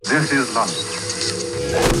This is London.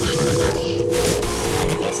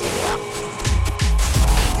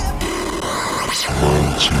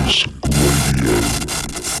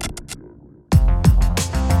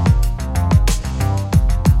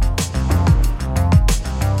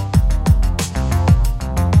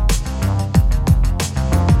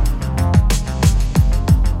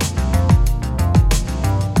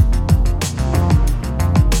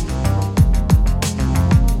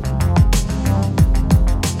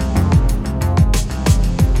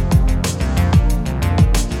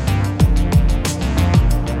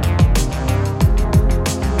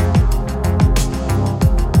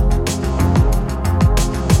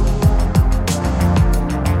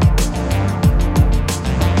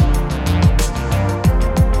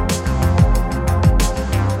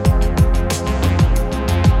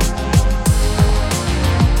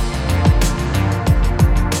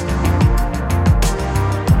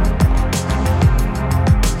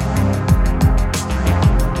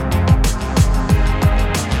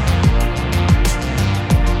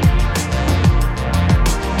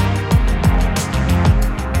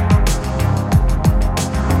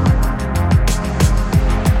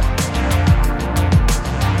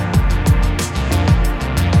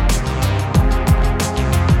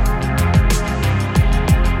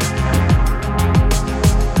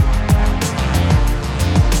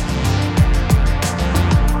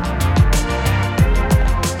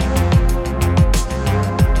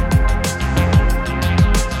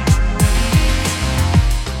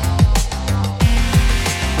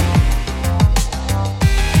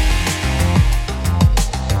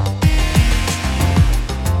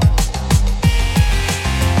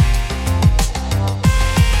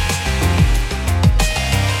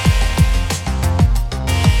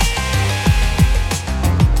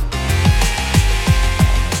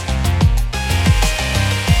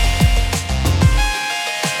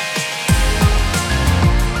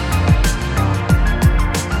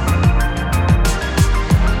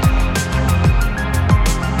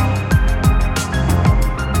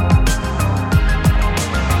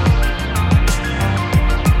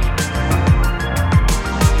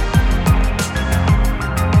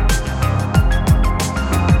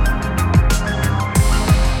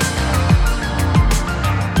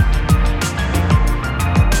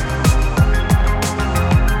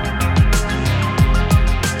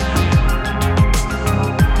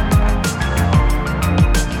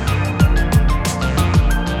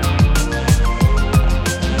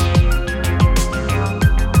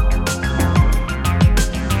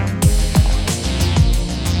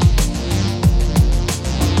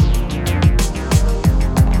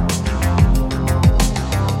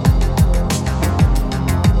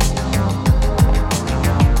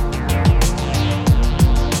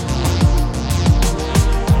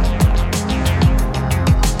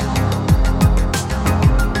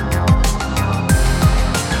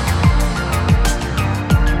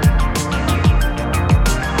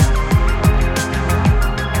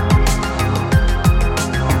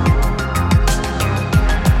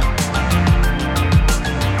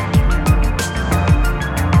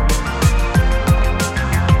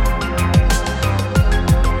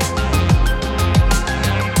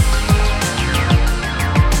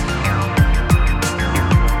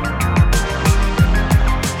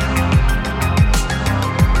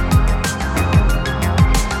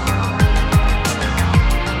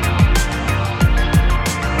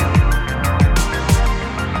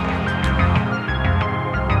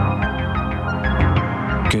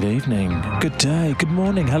 Mantis Radio. Good day, good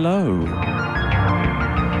morning, hello.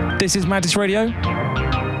 This is Mantis Radio.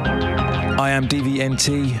 I am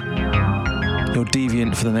DVNT, your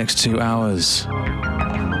deviant for the next 2 hours.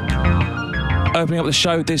 Opening up the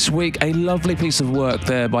show this week, a lovely piece of work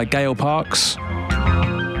there by Gail Parks.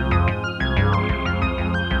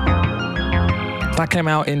 That came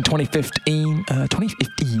out in 2015.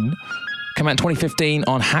 Came out in 2015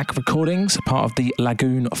 on Hack Recordings, part of the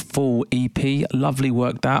Lagoon Fall EP. Lovely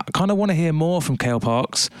work that. I kind of want to hear more from Gail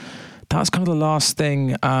Parks. That's kind of the last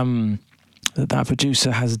thing that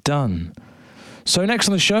producer has done. So next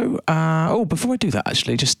on the show, before I do that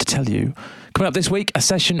actually, just to tell you, coming up this week, a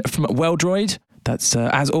session from Weldroid. That's,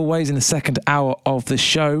 as always, in the second hour of the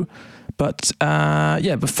show. But,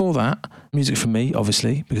 before that, music from me,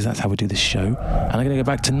 obviously, because that's how we do this show. And I'm going to go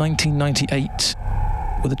back to 1998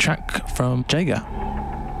 with a track from Jaeger.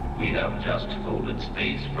 We have just folded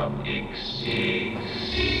space from X.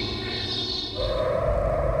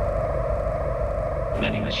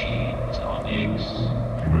 Many machines on X.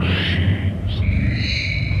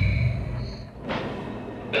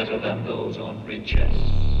 Better than those on Bridges.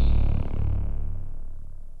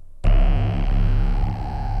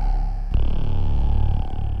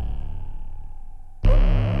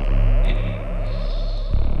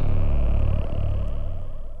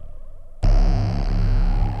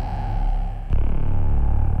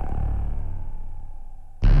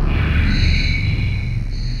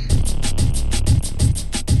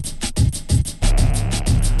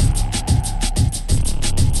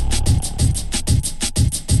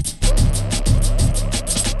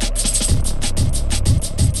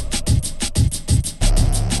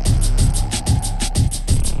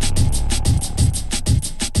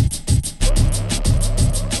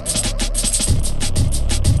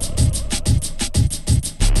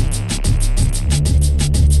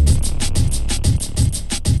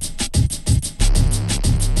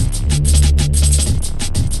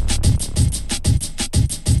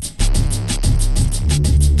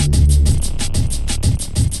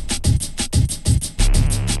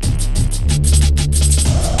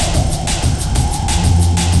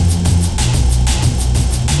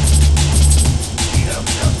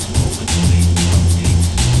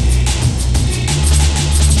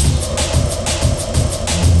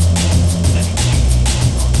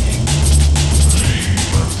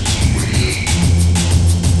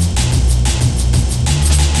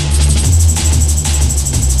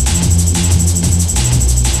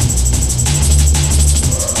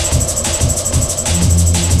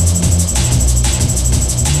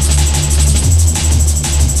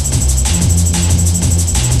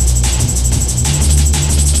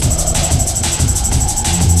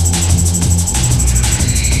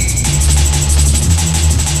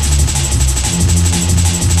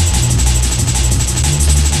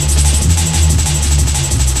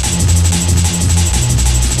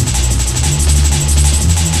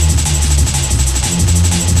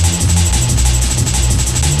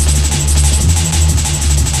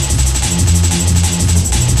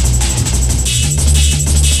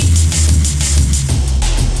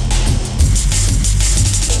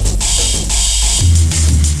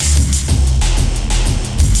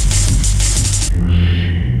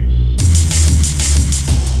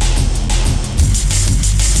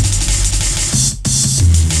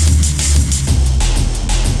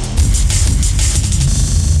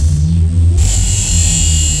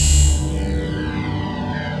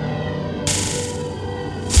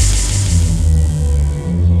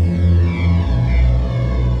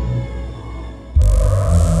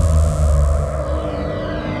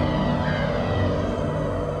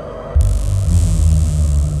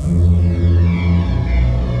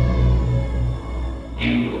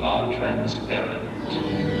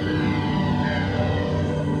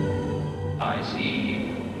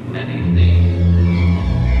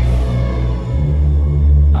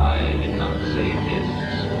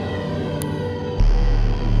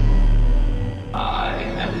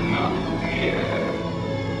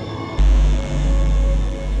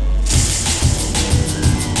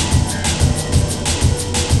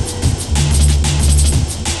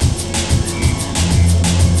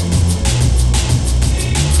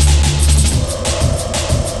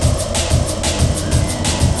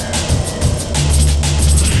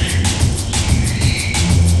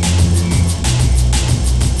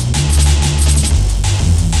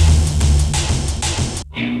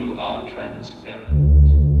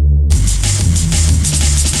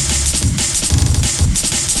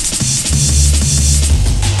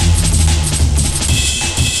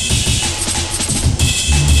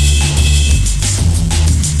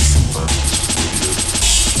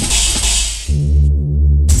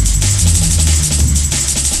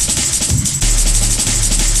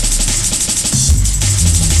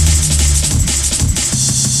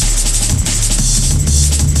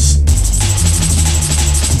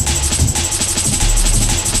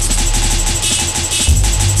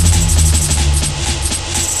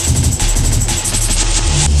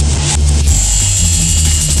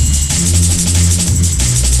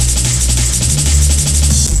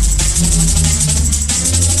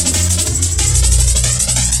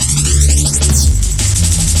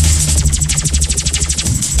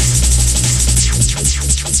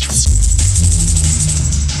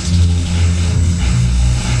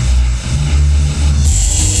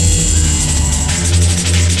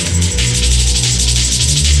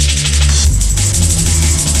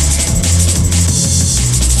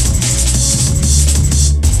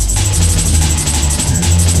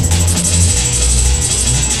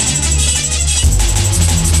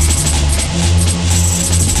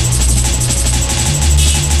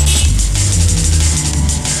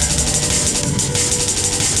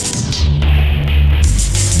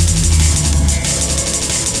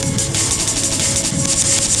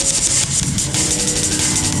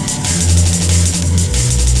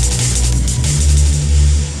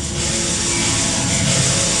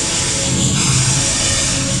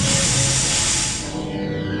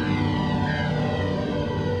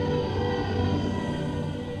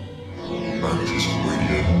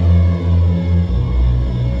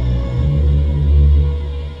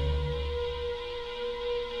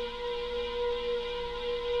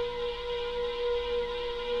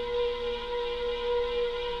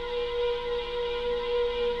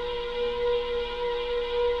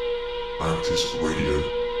 Mantis Radio.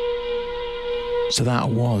 So that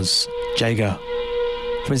was Jaeger.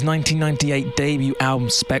 For his 1998 debut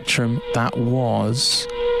album Spectrum, that was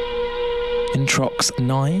Introx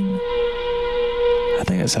 9. I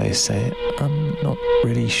think that's how you say it. I'm not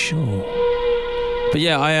really sure. But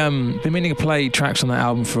yeah, I been meaning to play tracks on that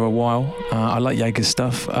album for a while. I like Jaeger's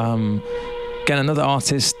stuff. Again, another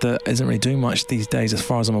artist that isn't really doing much these days as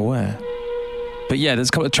far as I'm aware. But yeah, there's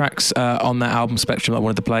a couple of tracks on that album Spectrum that I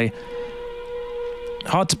wanted to play.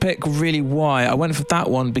 Hard to pick really why. I went for that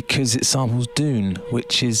one because it samples Dune,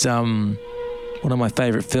 which is one of my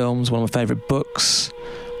favourite films, one of my favourite books.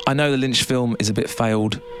 I know the Lynch film is a bit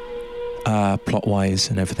failed, plot-wise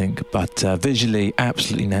and everything, but visually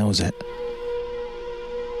absolutely nails it.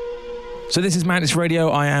 So this is Mantis Radio.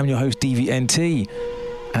 I am your host, DVNT.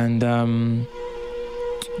 And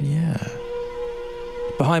yeah.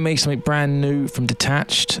 Behind me, something brand new from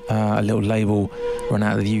Detached, a little label run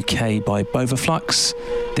out of the UK by Bovaflux.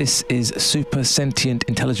 This is Super Sentient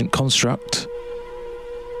Intelligent Construct.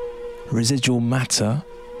 Residual Matter,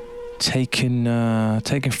 taken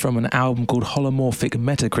from an album called Holomorphic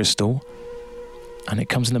Metacrystal. And it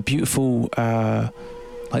comes in a beautiful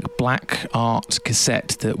like black art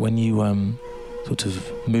cassette that when you sort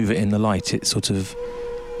of move it in the light, it sort of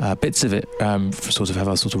bits of it sort of have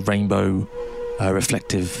a sort of rainbow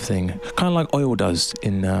reflective thing, kind of like oil does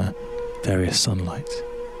in various sunlight.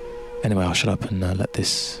 Anyway, I'll shut up and let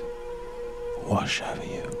this wash over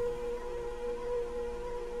you.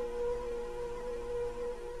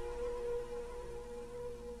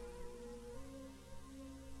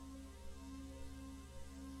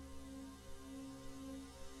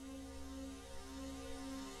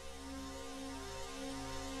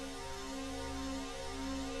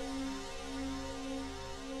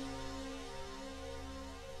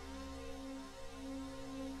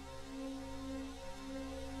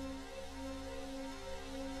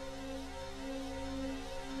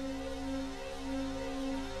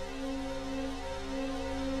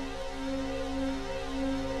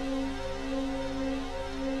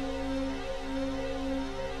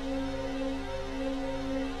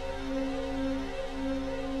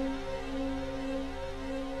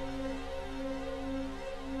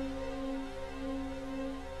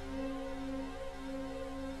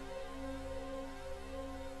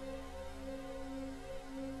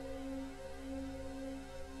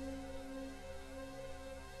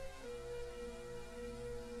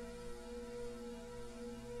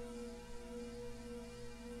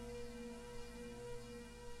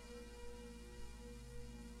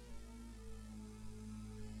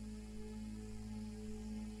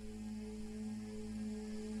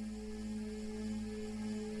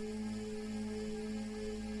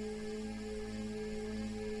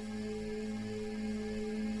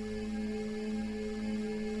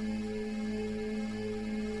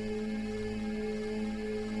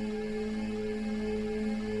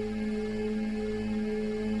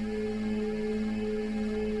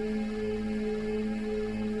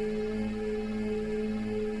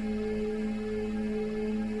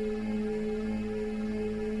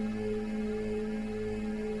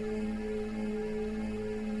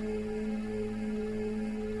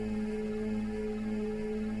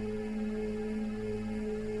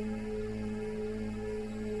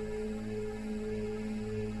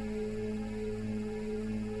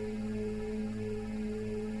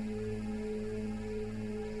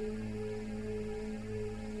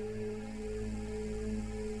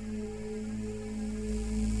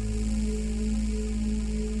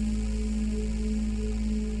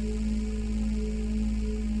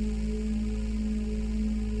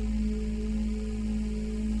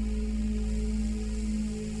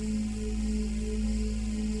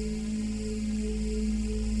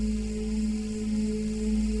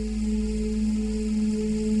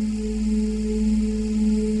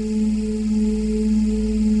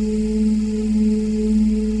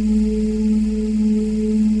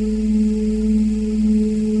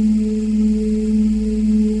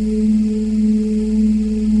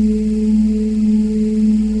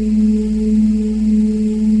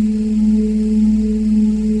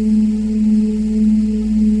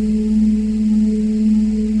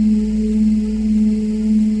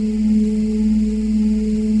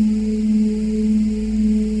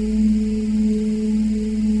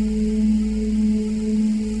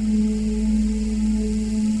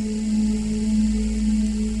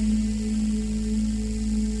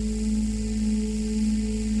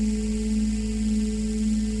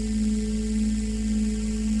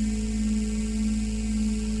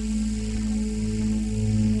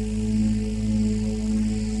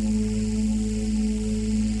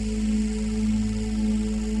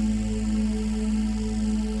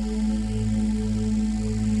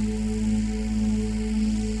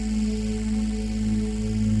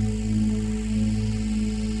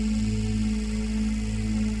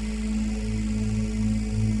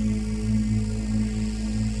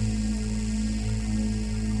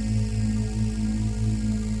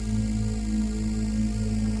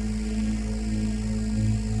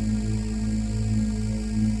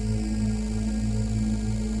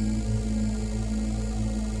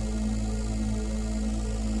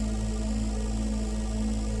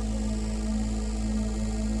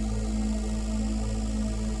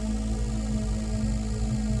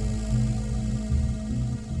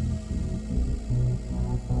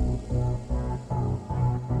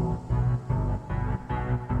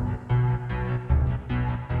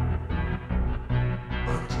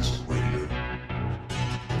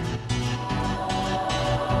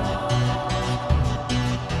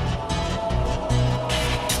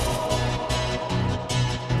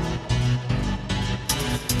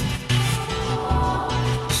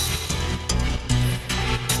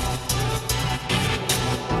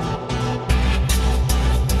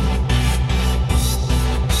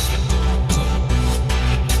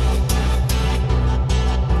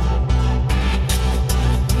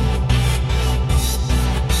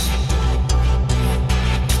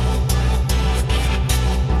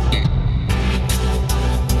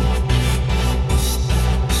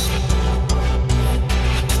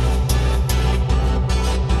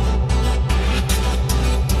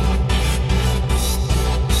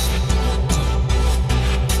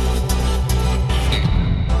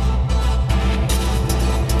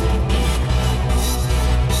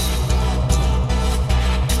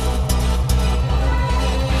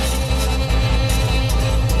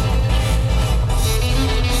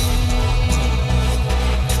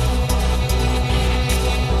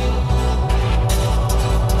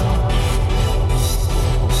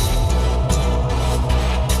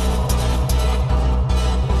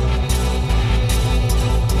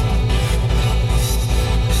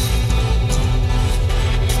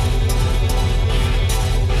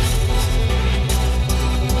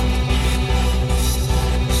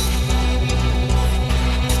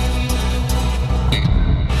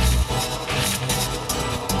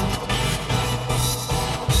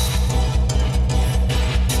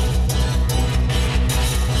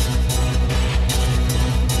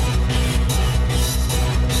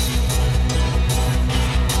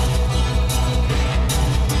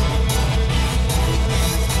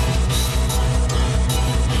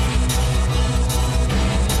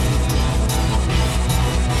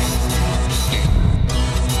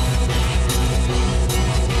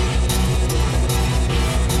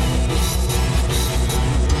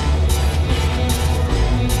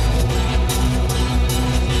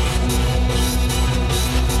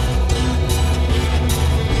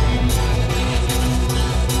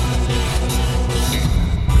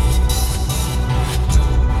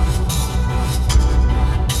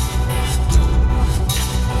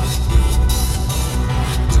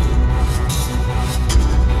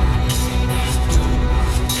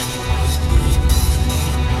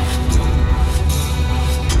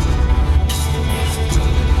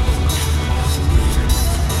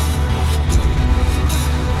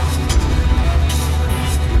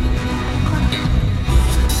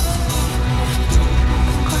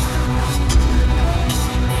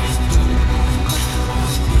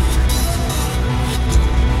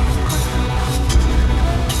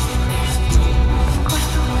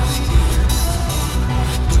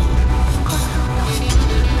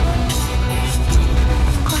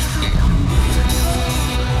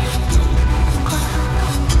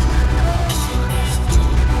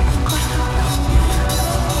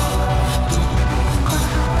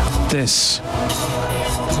 this?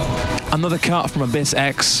 Another cut from Abyss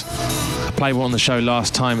X. I played one on the show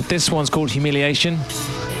last time. This one's called Humiliation.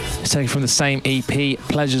 It's taken from the same EP,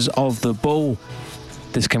 Pleasures of the Ball.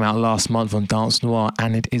 This came out last month on Dance Noir,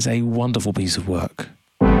 and it is a wonderful piece of work.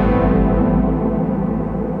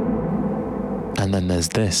 And then there's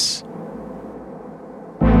this.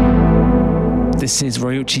 This is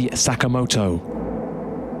Ryuichi Sakamoto.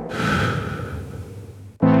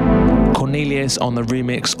 Cornelius on the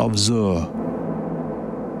remix of Zur.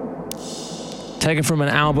 Taken from an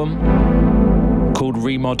album called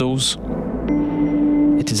Remodels.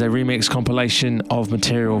 It is a remix compilation of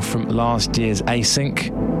material from last year's Async.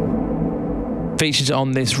 Featured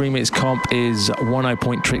on this remix comp is 10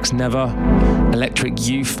 Point Tricks Never, Electric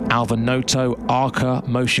Youth, Alva Noto, Arca,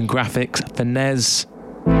 Motion Graphics, Finesse,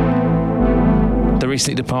 the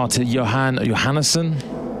recently departed Johan Johannesson,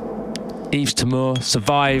 Yves Tamur,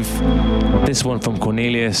 Survive, this one from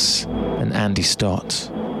Cornelius and Andy Stott.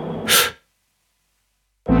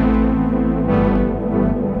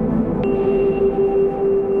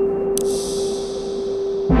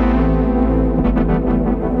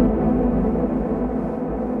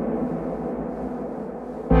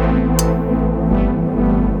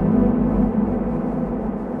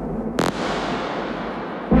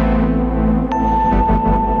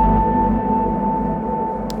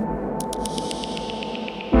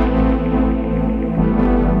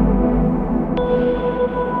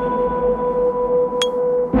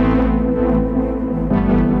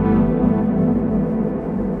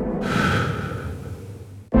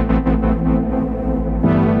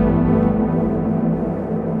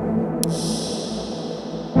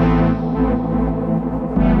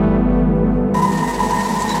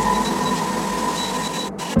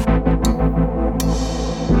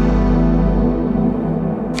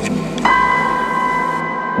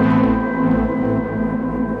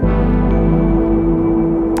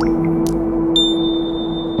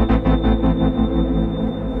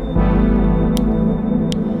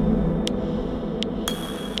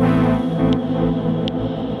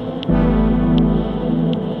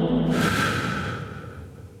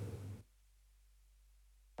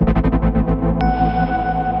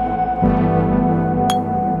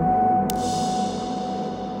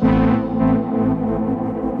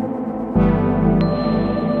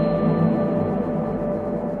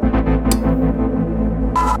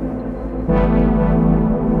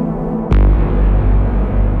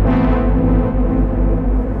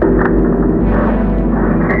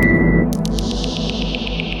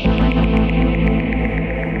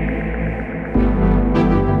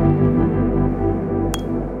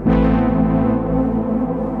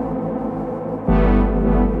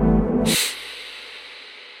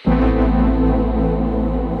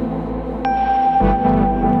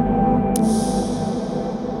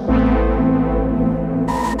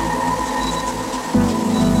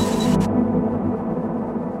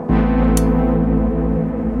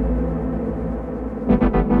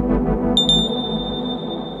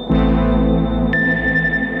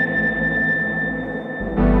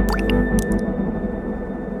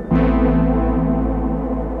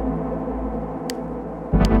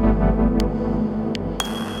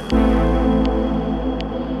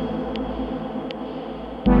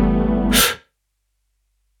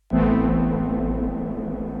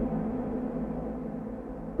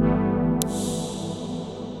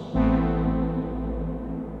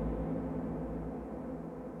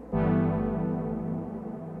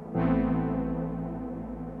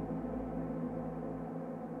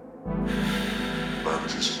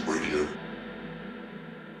 Mantis Radio.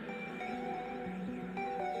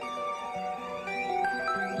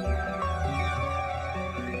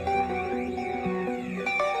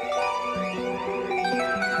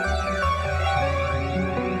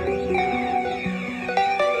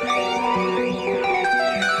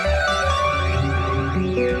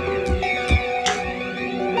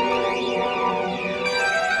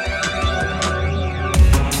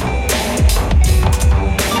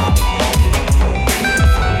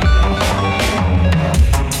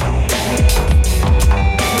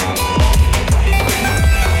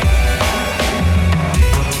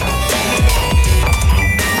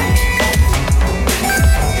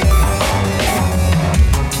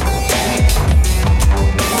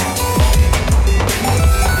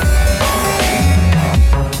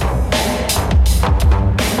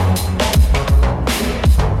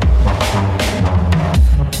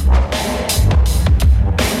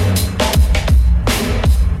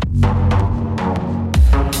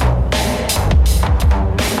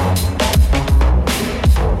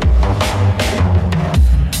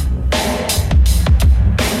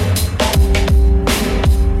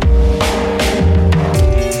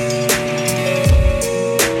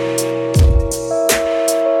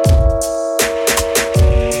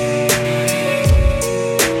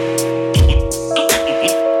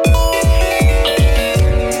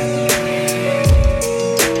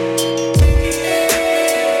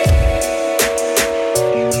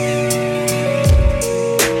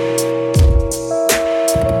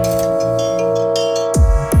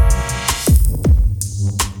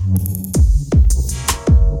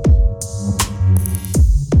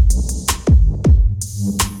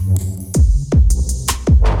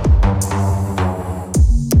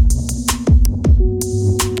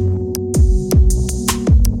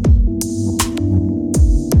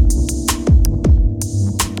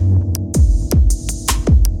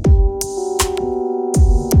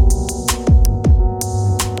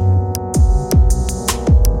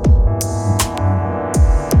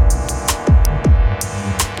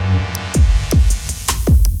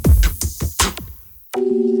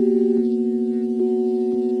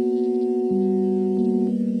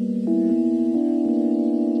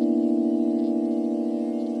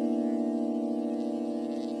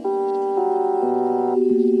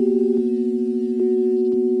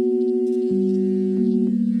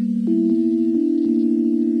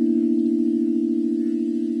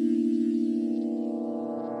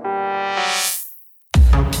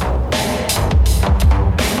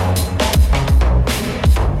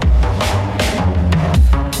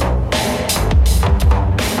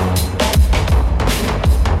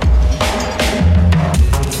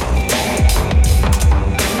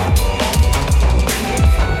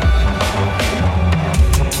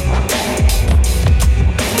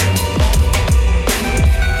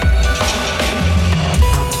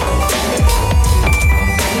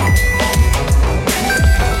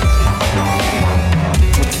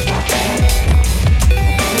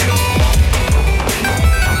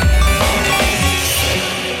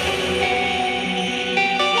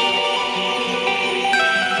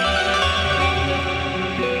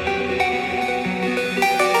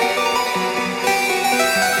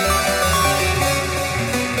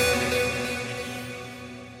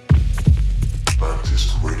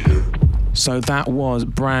 So that was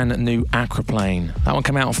brand new Aquaplane. That one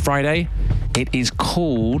came out on Friday. It is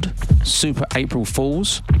called Super April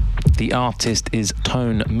Fools. The artist is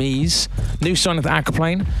Tone Mies. New song of the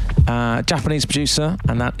Aquaplane, Japanese producer,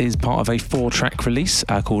 and that is part of a 4-track release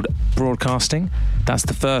called Broadcasting. That's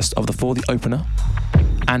the first of the 4, the opener.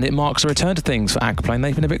 And it marks a return to things for Aquaplane.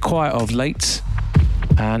 They've been a bit quiet of late.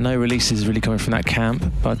 No releases really coming from that camp,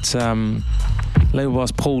 but label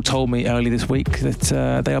boss Paul told me early this week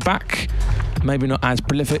that they are back. Maybe not as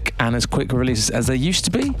prolific and as quick releases as they used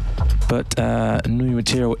to be, but new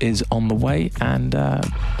material is on the way, and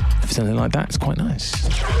if something like that, it's quite nice.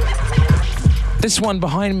 This one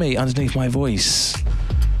behind me, underneath my voice,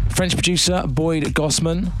 French producer Boyd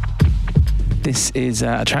Gossman. This is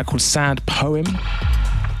a track called Sad Poem.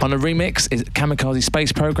 On a remix is Kamikaze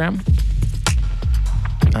Space Program.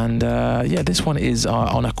 And this one is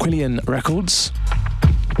on Aquilian Records.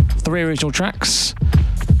 3 original tracks,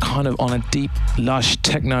 kind of on a deep, lush,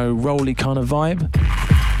 techno, rolly kind of vibe.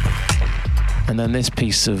 And then this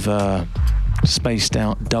piece of spaced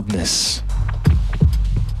out dubness.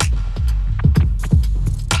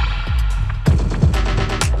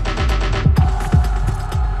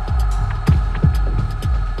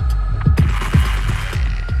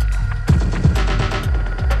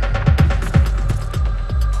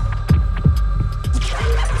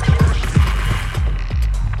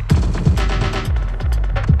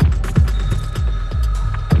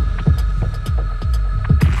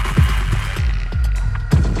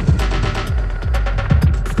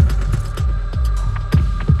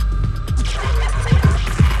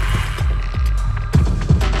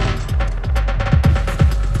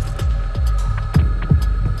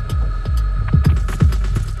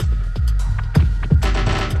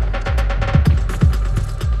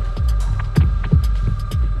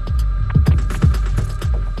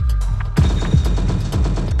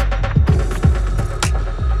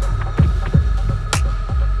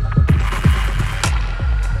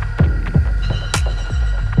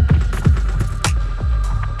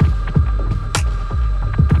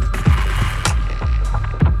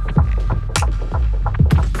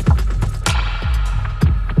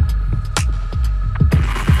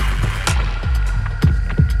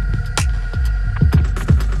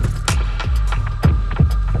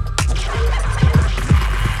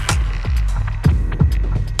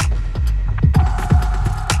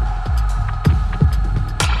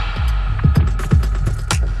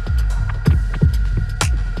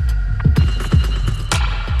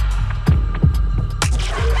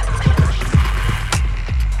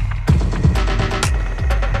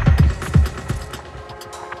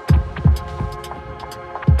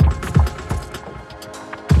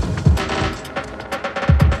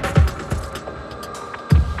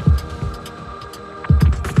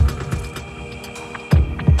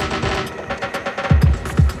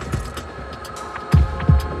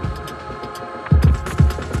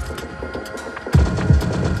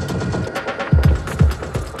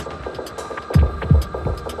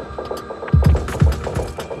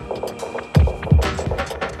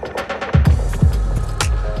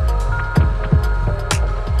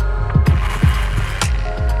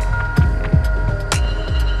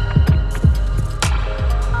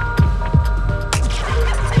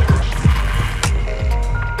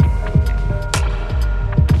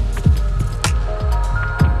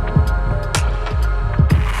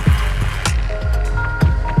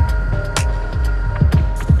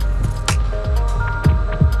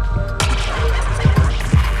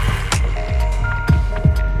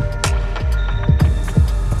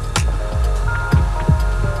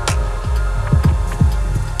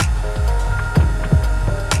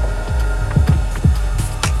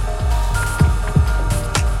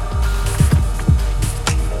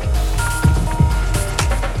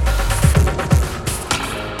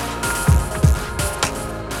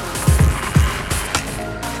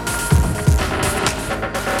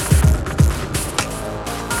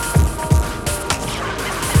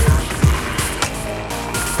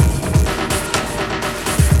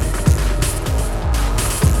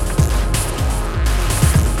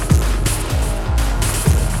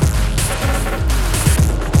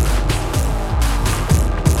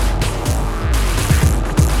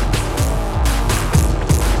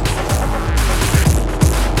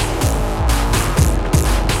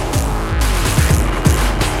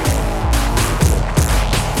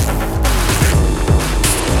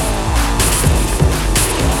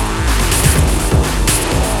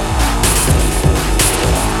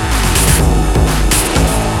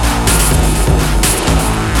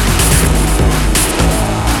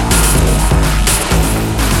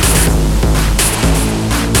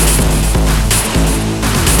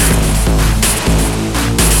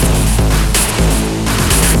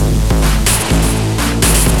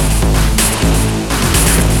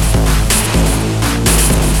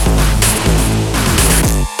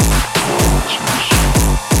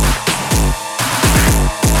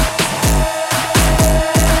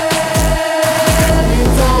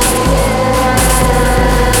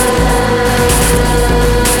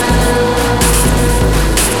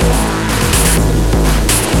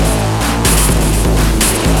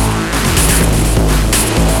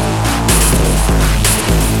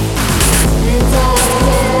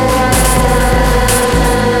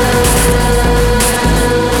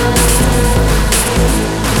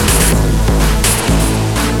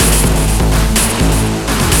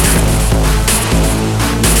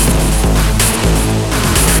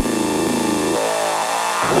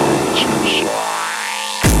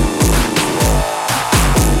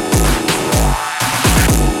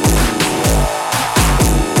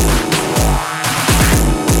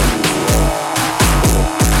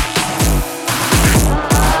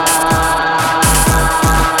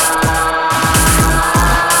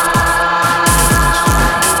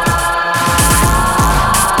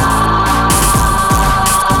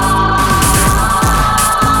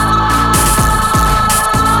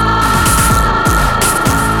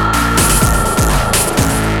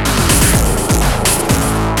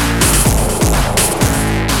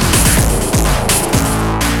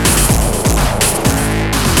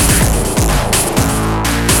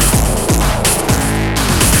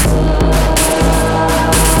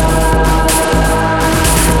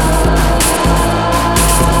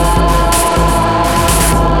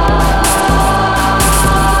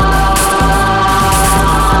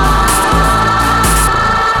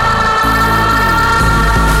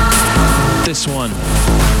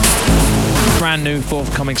 brand new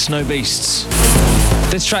forthcoming Snow Beasts.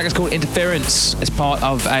 This track is called Interference. It's part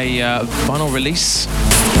of a vinyl release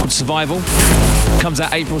called Survival. Comes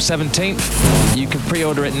out April 17th. You can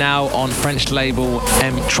pre-order it now on French label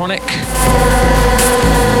M-Tronic.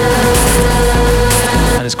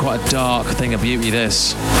 And it's quite a dark thing of beauty,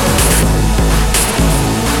 this.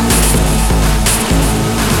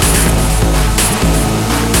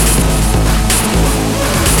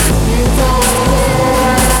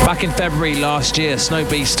 Back in February last year, Snow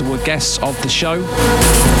Beast were guests of the show.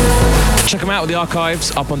 Check them out with the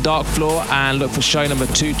archives up on Dark Floor and look for show number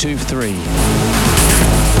 223.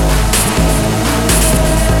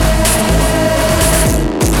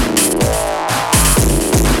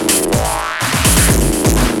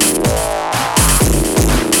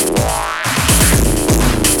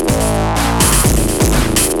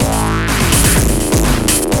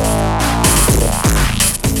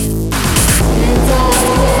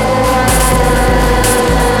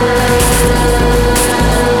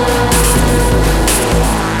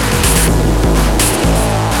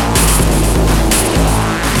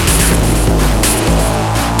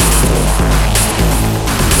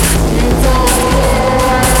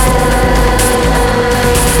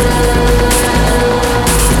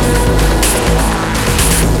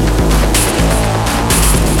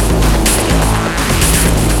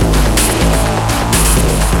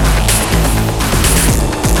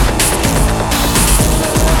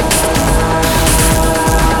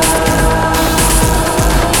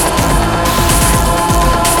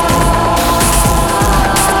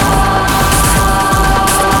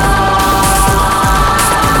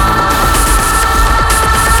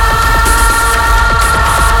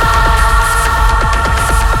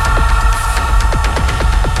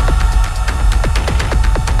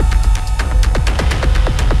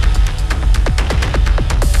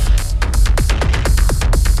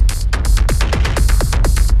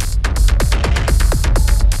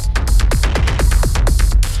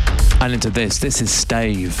 And into this. This is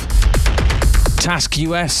Stave. Task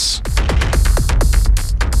US.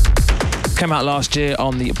 Came out last year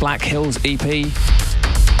on the Black Hills EP.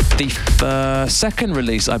 The second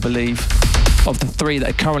release, I believe, of the three that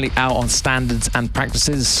are currently out on Standards and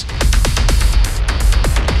Practices.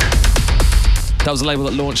 That was a label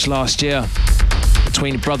that launched last year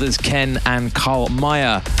between brothers Ken and Carl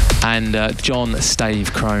Meyer and John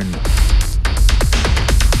Stave Crone.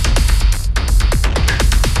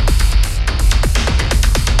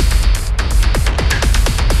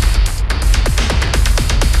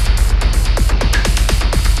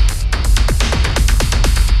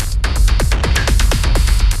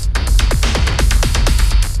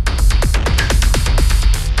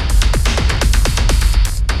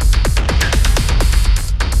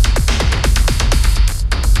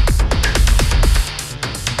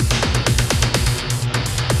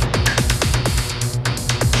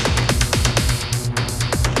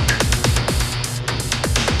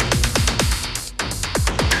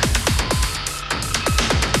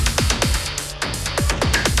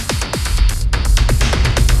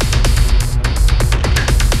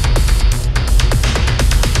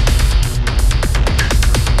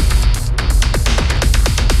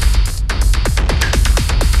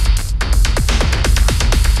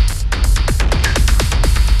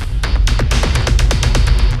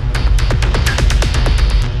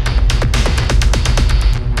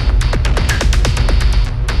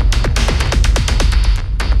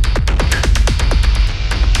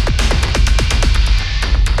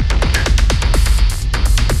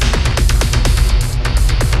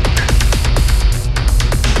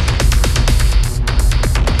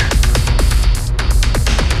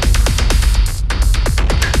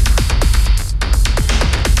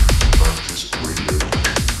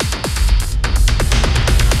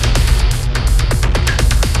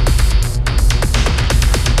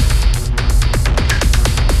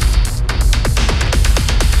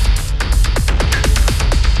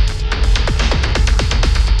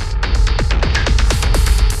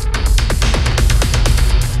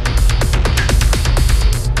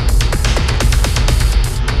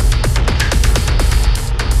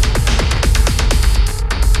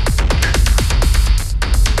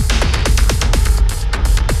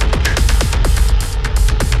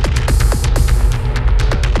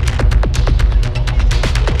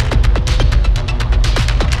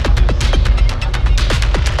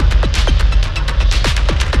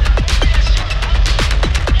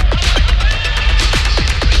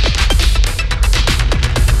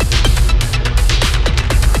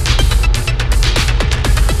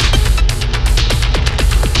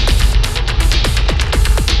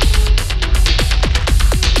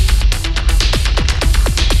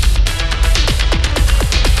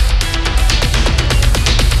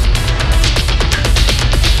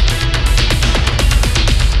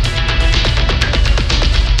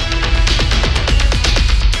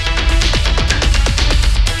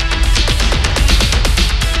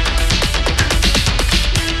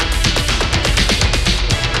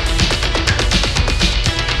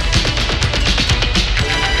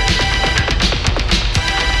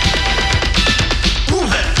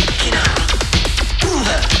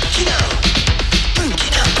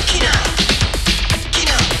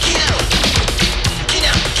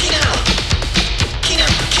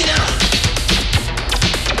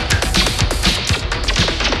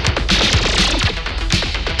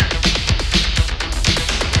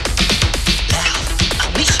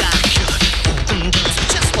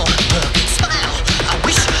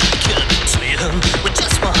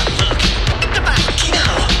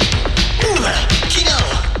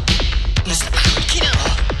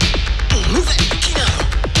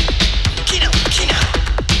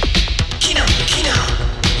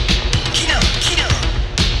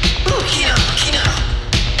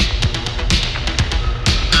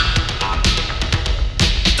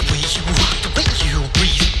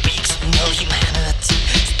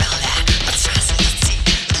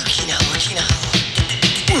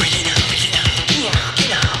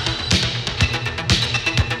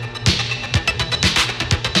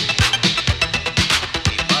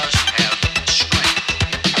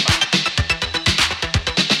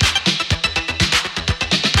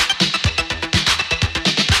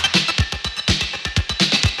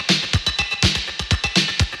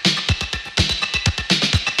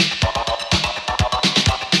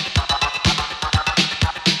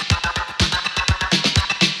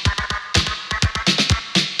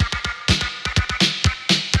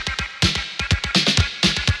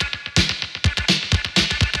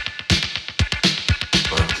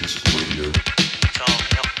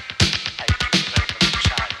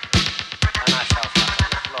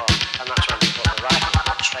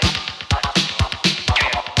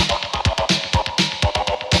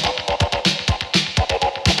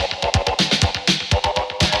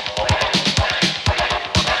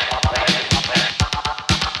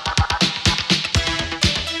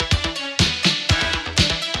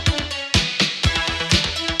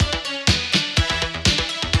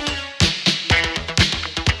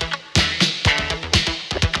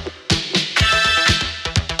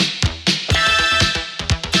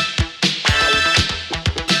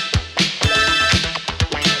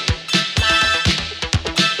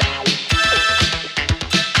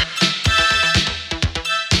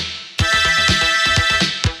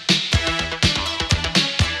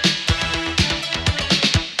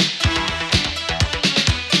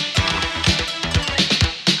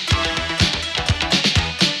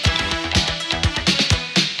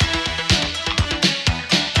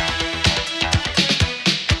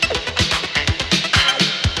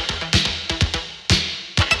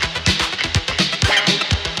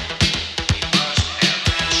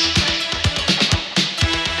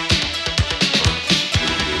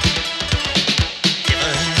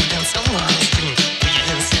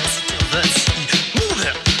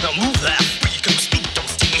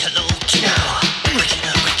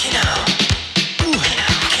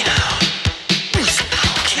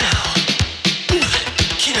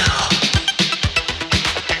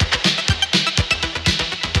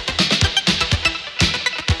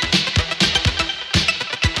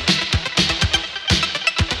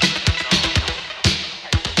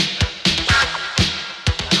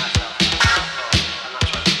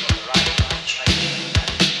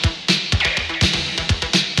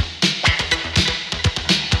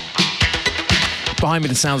 Behind me,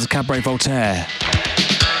 the sounds of Cabaret Voltaire.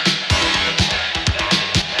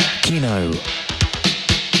 Kino.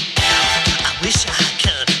 I wish I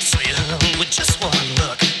could swim with just one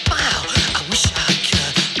look. Wow, I wish I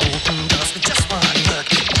could open doors with just one look.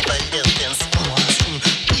 Never lived in someone's room,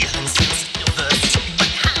 even since university.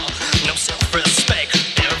 But how? No self-respect.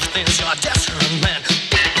 Everything's your detriment.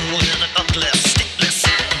 With an ugly, stickless,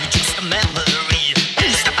 just a memory.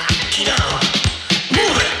 Step out, Kino.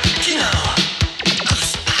 Move it, Kino.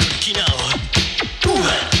 Step out, Kino. Move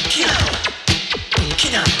it, Kino.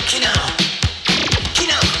 Kino, Kino.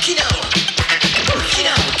 Kino, Kino.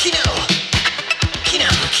 Kino, Kino. Kino,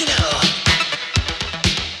 Kino.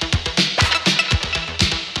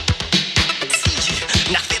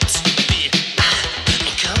 See, not fit to be in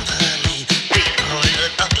company. People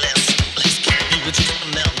with ugly, let's keep you just a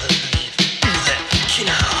memory. Move it,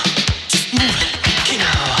 Kino. Just move it,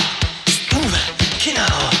 Kino. Just move it, Kino.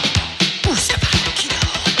 Ooh, step out, Kino.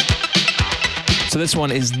 So this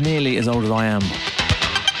one is nearly as old as I am.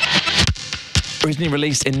 Originally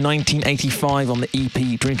released in 1985 on the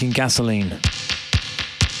EP Drinking Gasoline.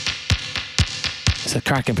 It's a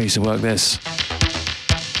cracking piece of work, this.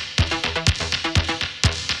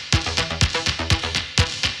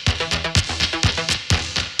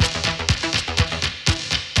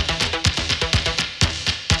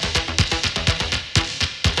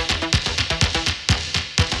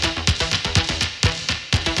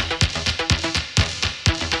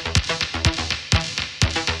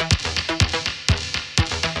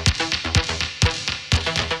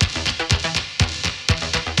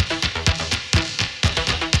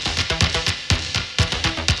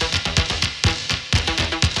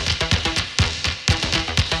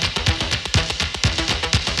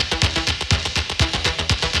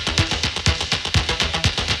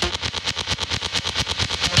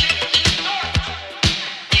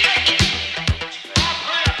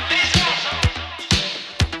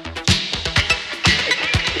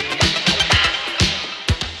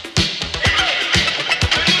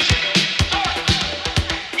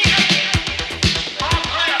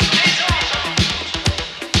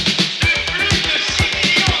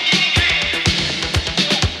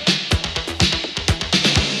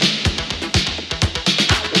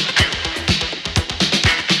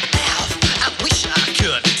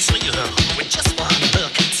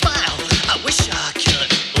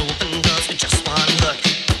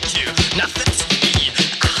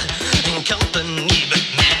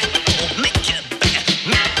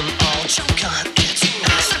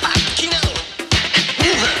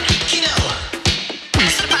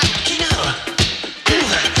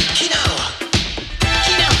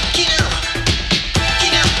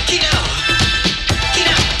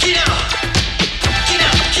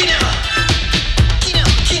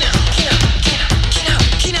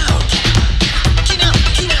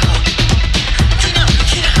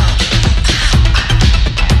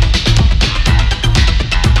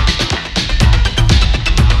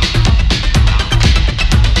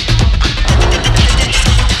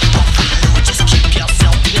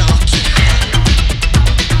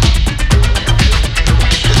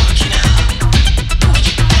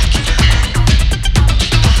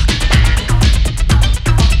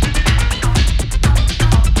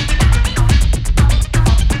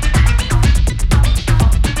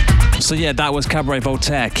 So yeah, that was Cabaret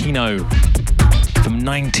Voltaire, Kino, from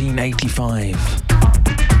 1985.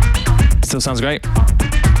 Still sounds great.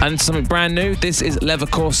 And something brand new, this is Leather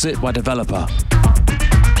Corset by Developer.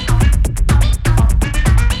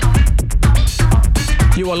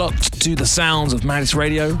 You are locked to the sounds of Mantis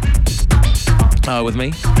Radio with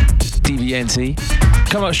me, DVNT.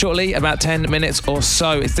 Come up shortly, about 10 minutes or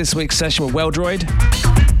so. It's this week's session with Weldroid.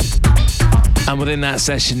 And within that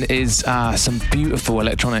session is some beautiful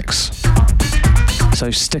electronics. So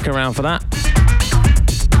stick around for that.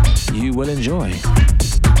 You will enjoy.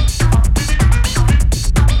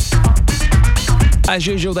 As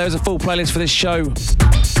usual, there is a full playlist for this show.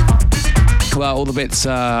 Well, all the bits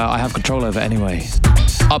I have control over anyway.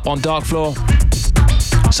 Up on Dark Floor.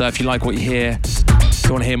 So if you like what you hear, if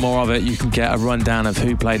you want to hear more of it, you can get a rundown of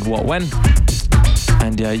who played what when.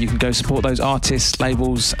 And you can go support those artists,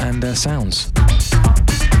 labels, and sounds.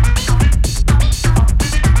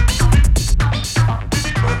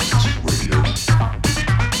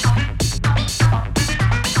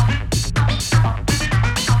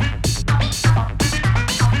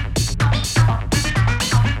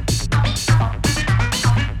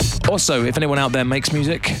 Also, if anyone out there makes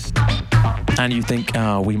music and you think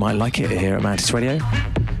we might like it here at Mantis Radio,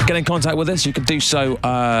 get in contact with us. You can do so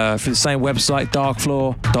through the same website,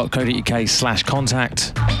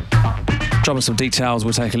 darkfloor.co.uk/contact. Drop us some details,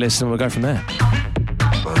 we'll take a listen and we'll go from there.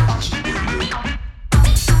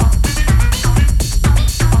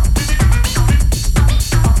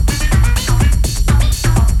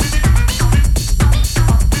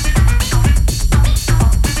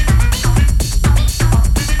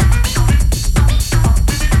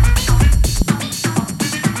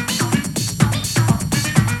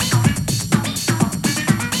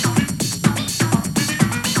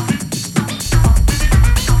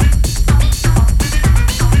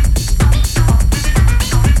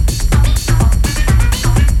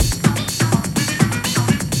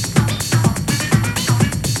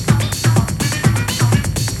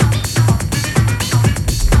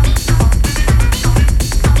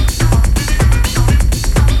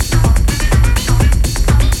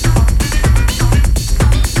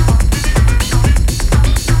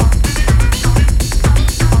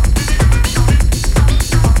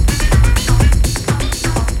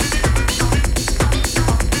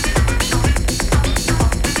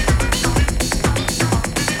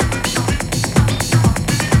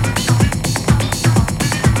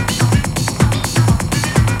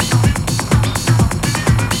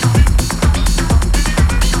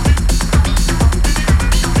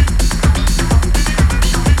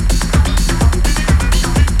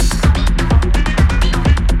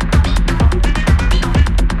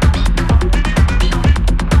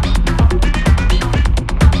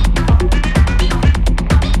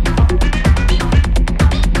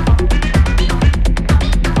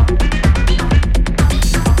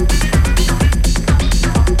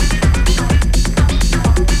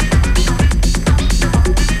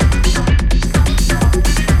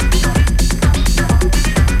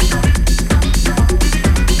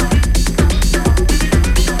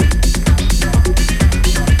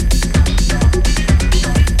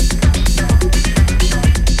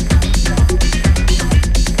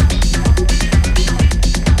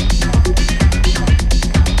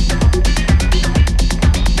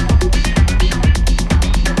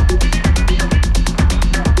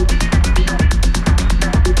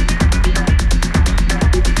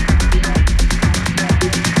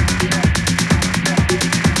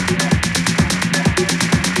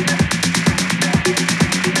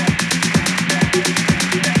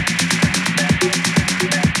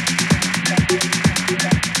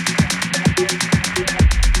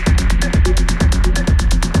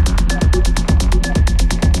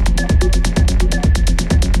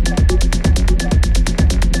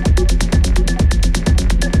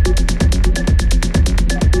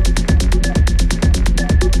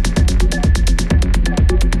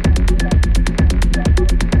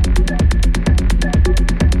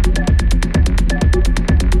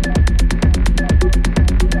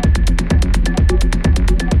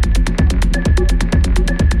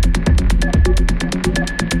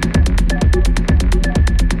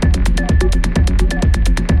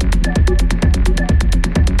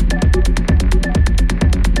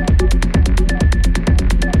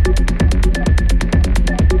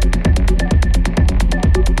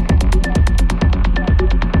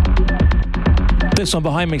 This one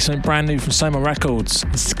behind me, something brand new from Soma Records.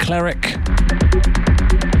 This is Cleric.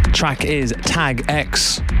 Track is Tag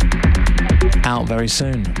X. Out very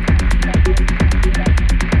soon.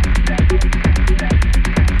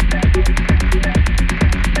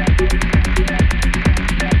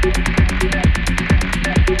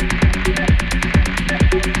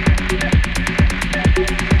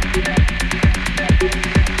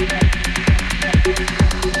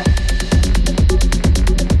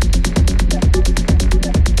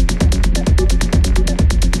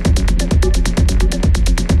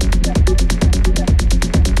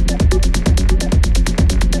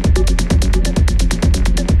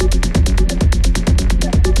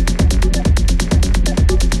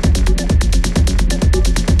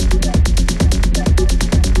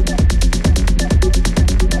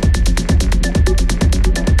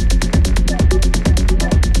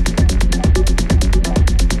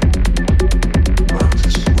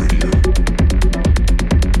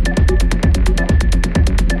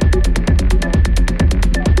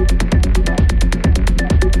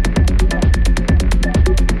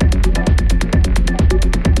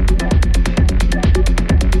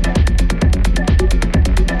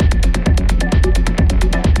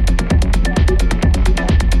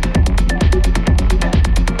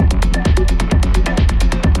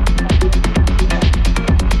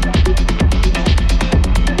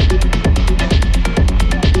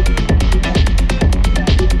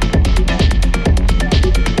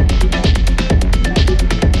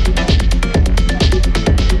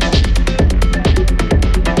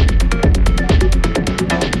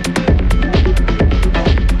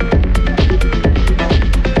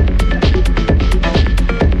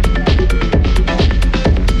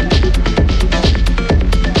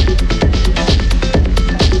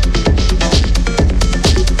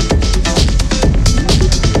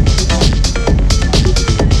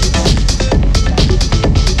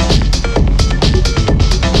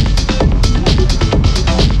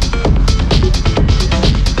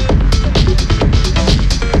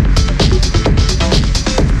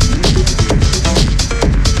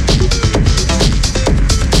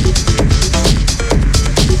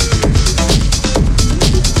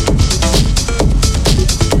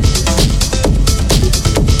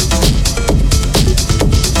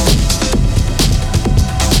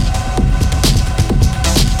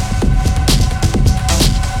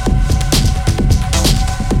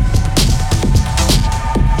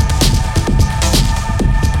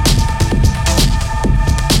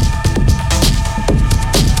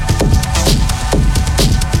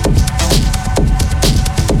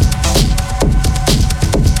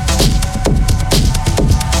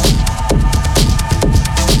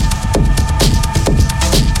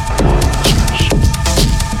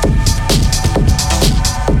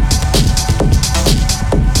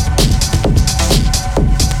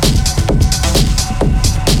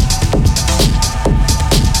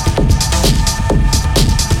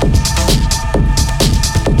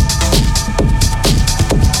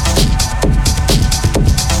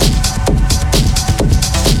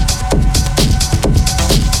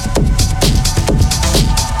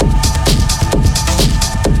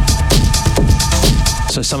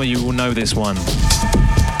 Some of you will know this one.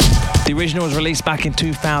 The original was released back in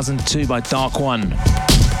 2002 by Dark One.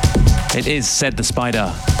 It is Said the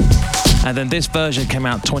Spider. And then this version came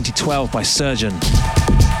out 2012 by Surgeon.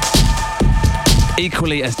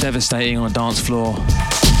 Equally as devastating on a dance floor,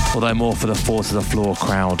 although more for the four to the floor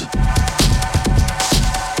crowd.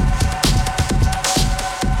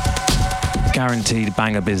 Guaranteed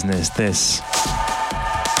banger business, this.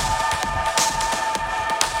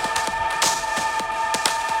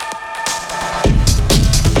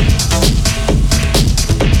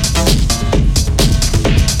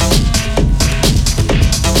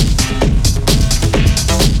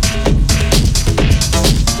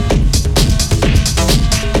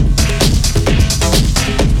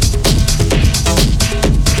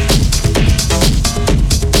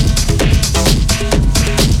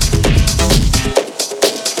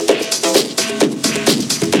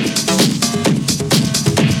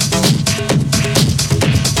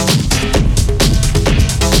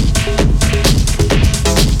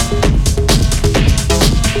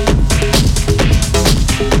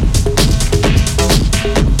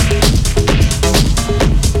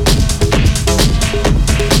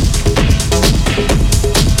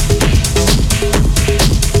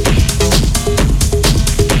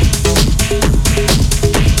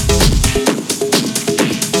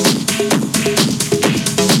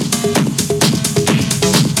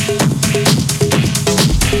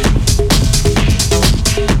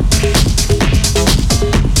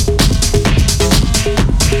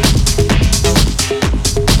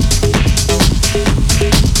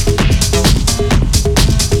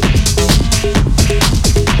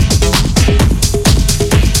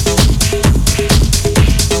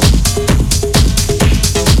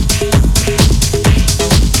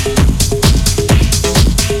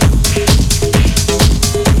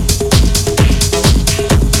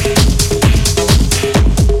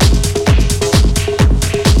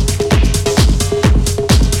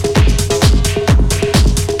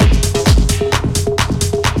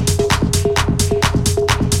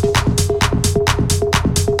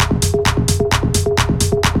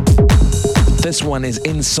 one is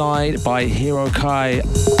Inside by Hirokai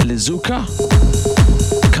Lizuka.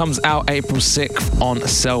 Comes out April 6th on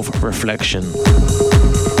Self-Reflection.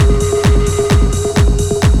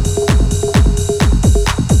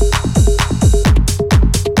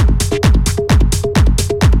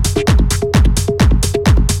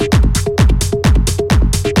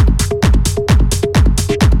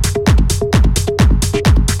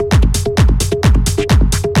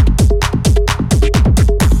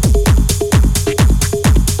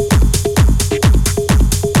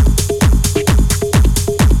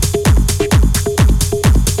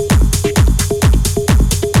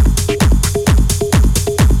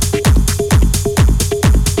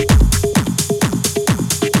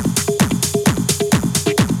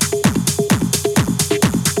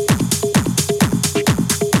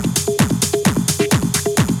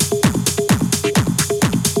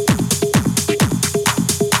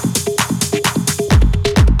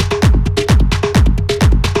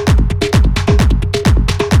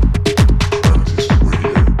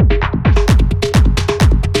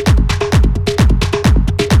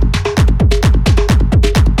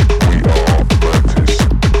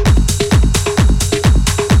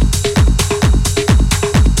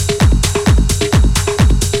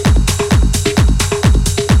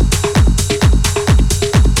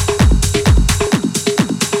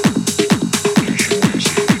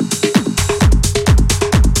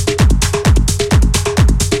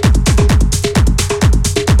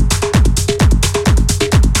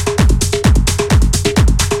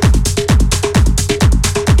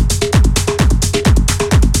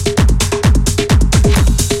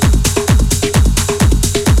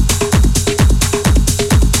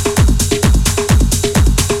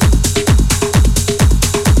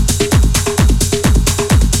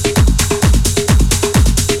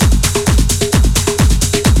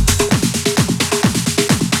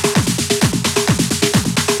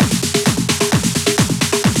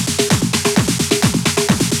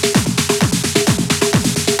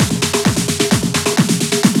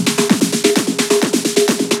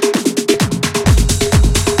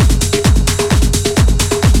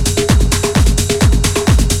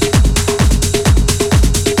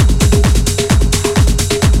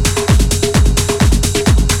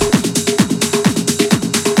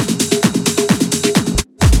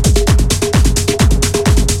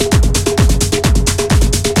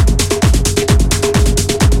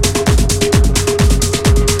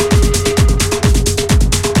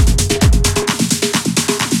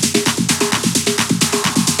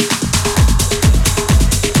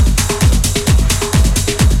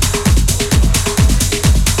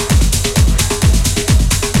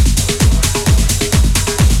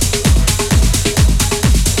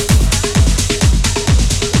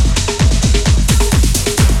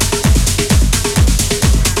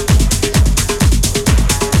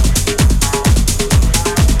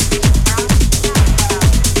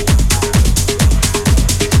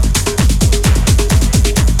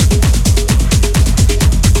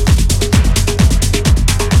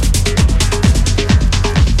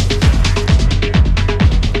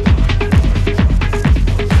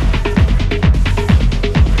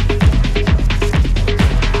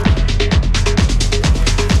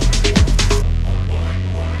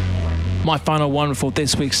 My final one for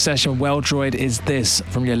this week's session, Weldroid, is this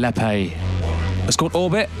from Yelepe. It's called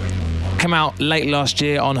Orbit. Came out late last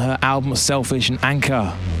year on her album Selfish and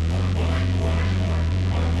Anchor.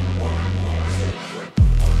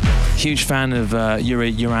 Huge fan of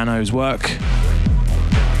Yuri Urano's work.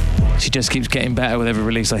 She just keeps getting better with every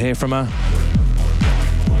release I hear from her.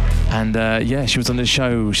 And yeah, she was on the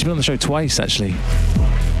show. She's been on the show twice, actually.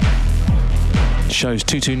 Shows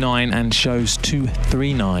 229 and shows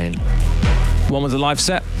 239. One was a live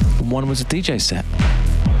set, and one was a DJ set.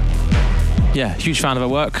 Yeah, huge fan of her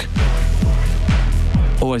work.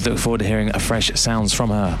 Always look forward to hearing fresh sounds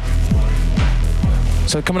from her.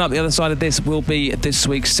 So coming up the other side of this will be this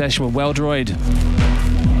week's session with Weldroid.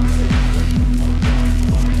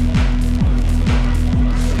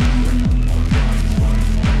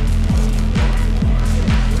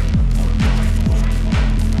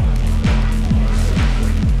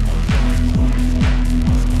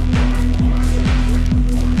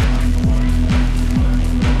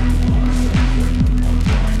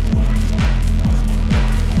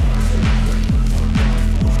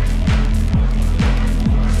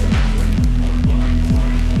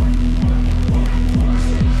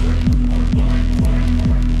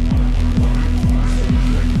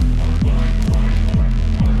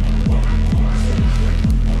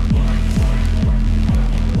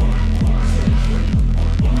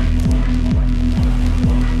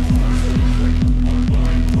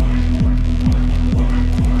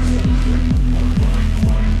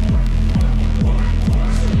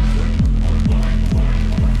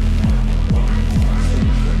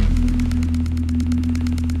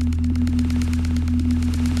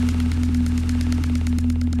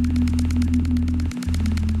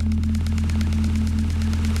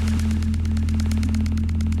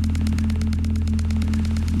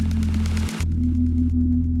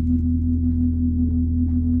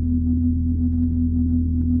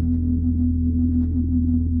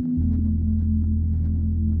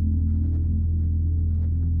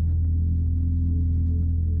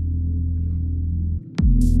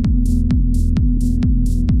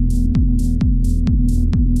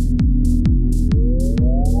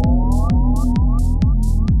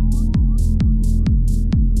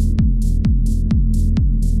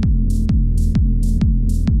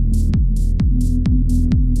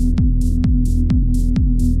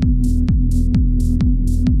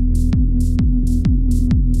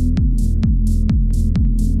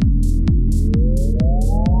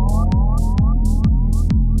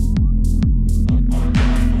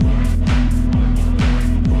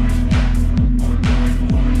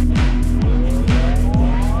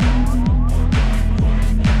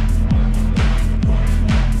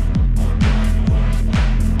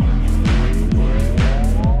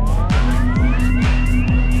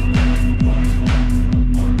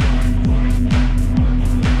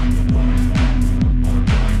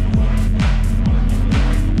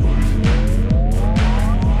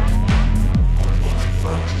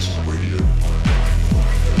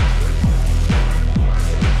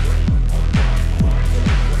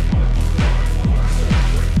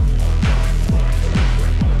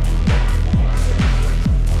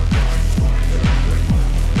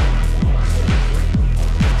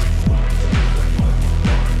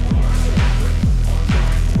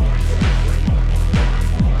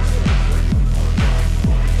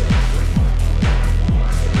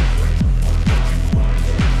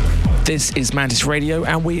 This is Mantis Radio,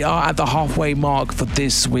 and we are at the halfway mark for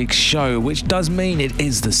this week's show, which does mean it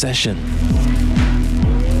is the session.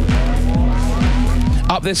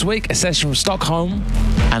 Up this week, a session from Stockholm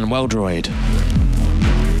and Weldroid.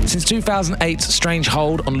 Since 2008's strange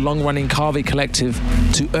hold on long-running Carvey Collective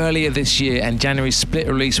to earlier this year and January's split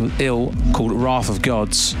release with Ill called Wrath of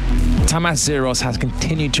Gods, Tamas Zeros has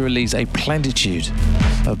continued to release a plenitude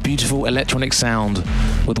of beautiful electronic sound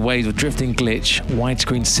with waves of drifting glitch,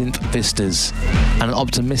 widescreen synth vistas, and an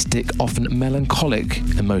optimistic, often melancholic,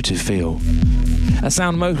 emotive feel. A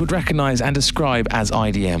sound most would recognise and describe as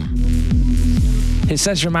IDM. His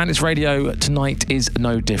session from Mantis Radio tonight is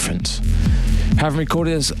no different. Having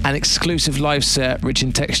recorded us an exclusive live set rich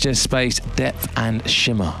in texture, space, depth and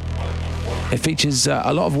shimmer. It features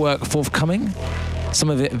a lot of work forthcoming, some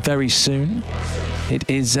of it very soon. It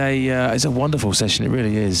is it's a wonderful session, it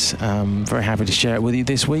really is. Very happy to share it with you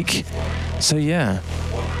this week. So yeah,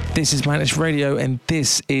 this is Mantis Radio and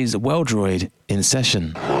this is Weldroid in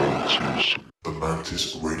session. Mantis, the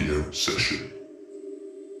Mantis Radio session.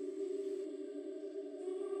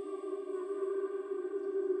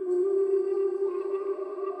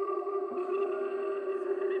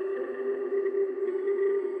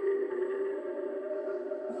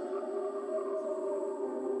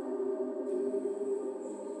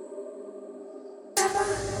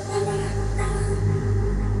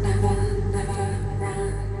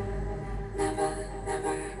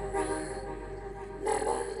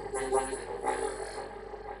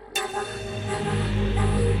 Never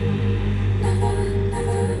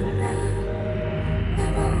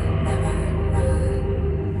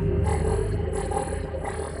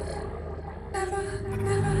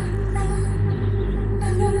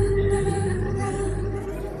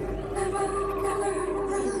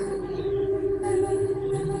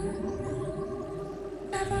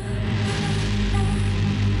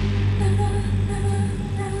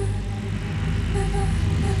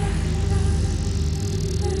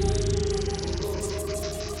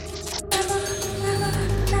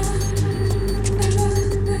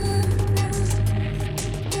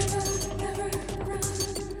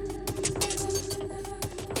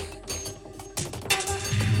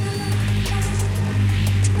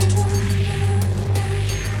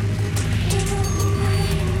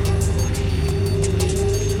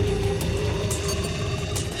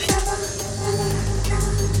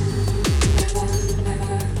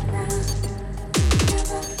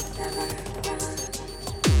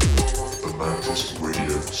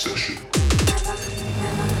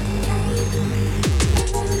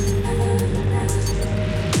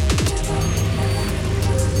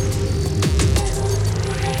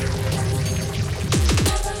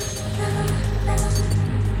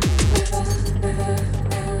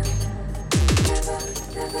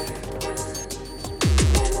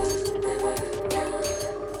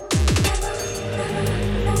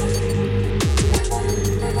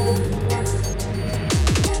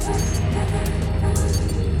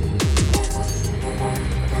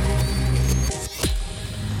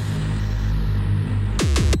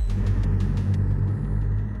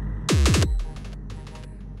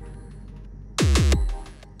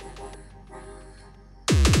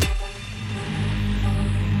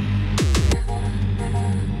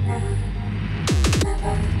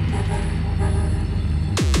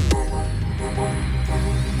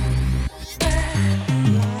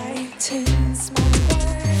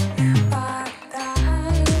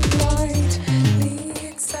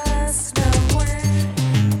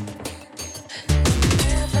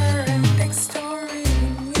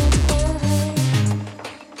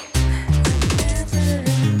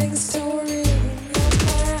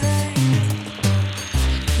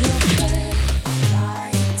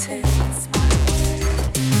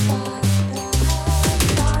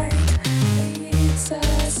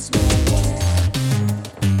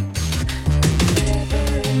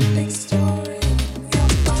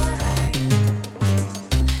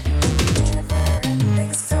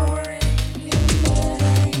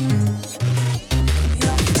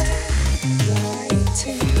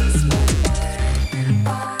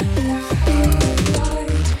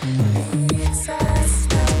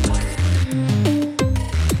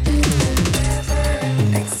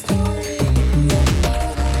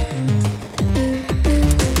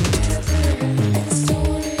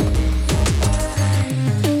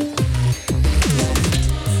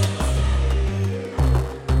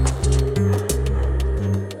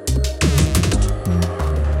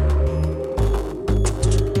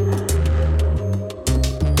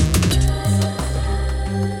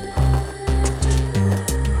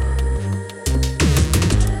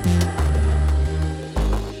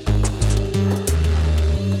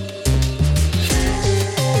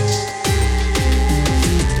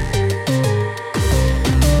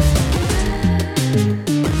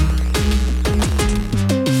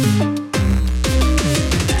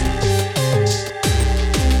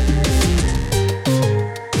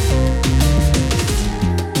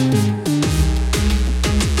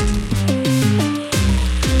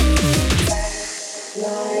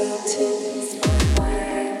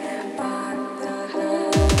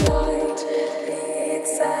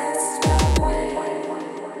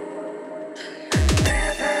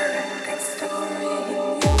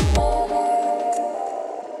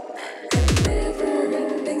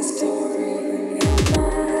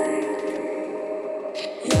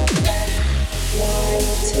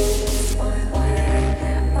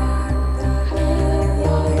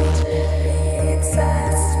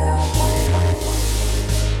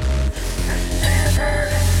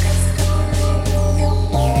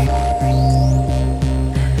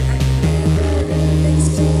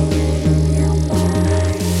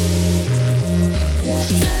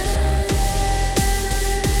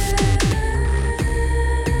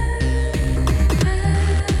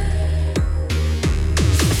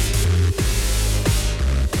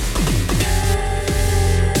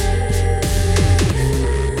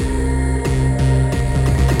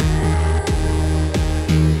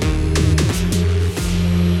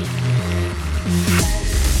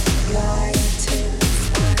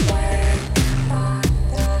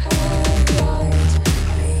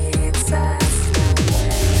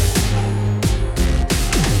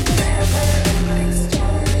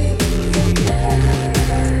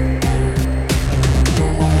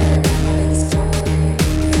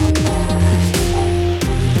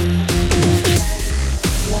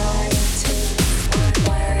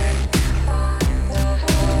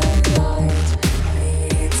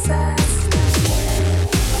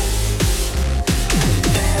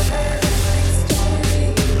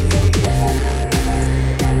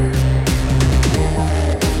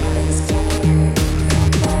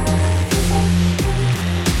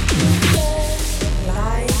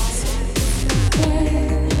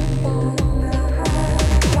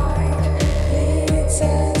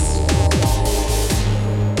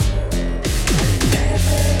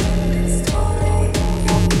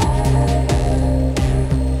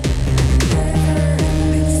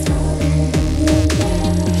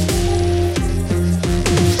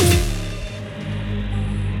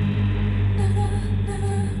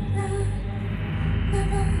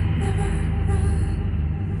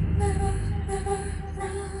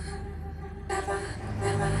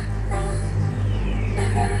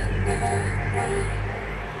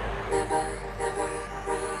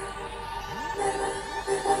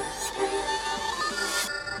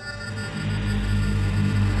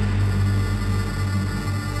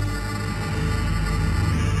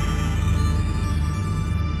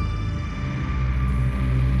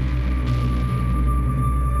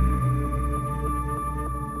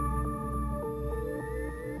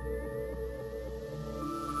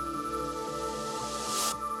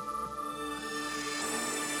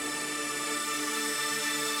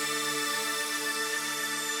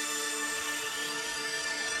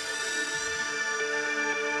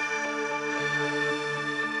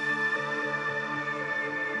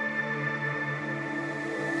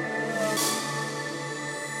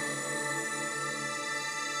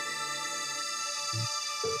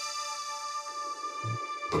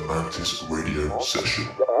Mantis radio session.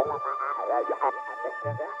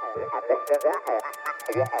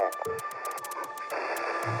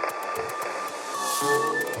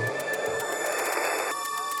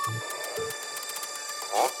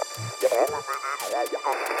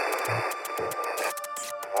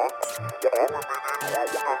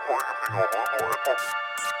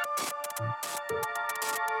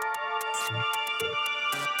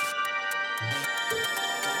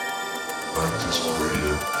 Mantis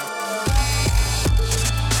radio.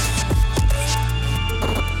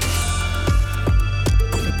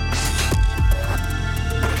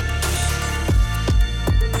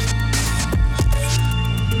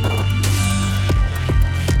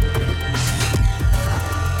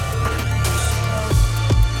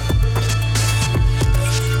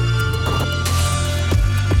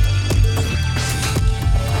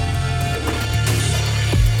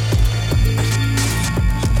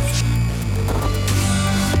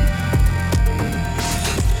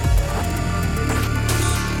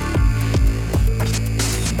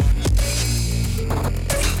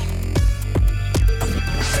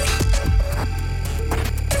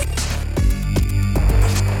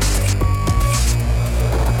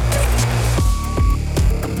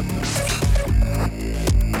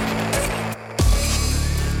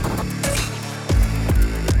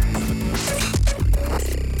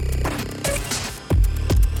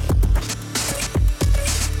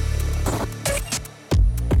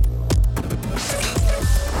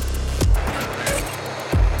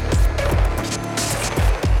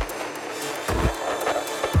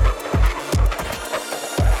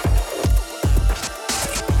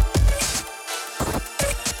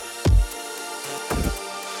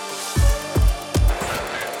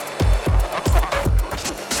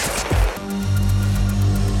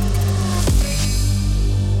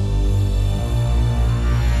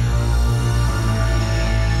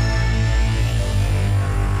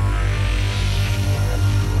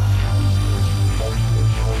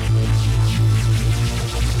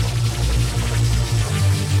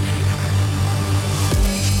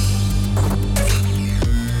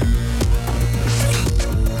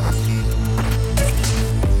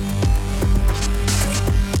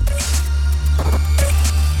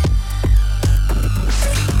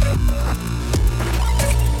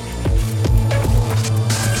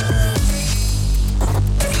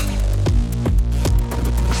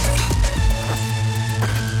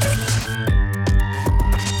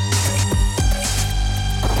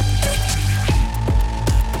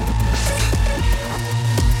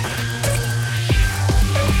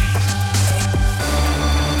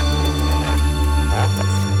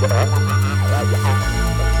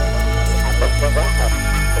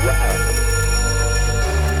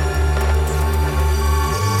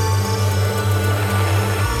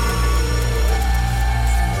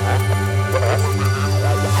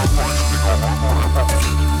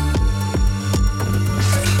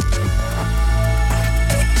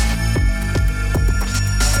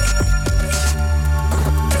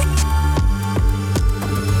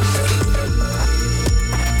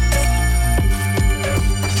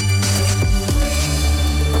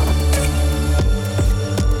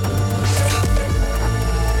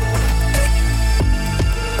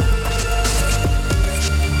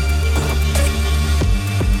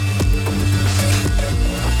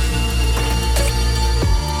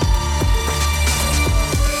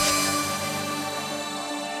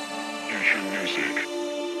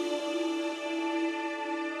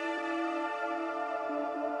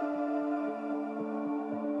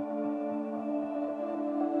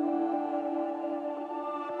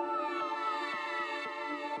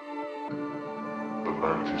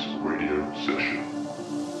 Mantis radio session.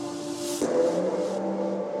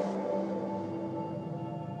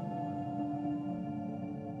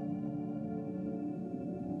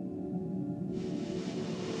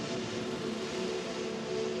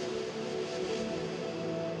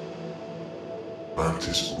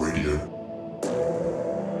 Mantis radio.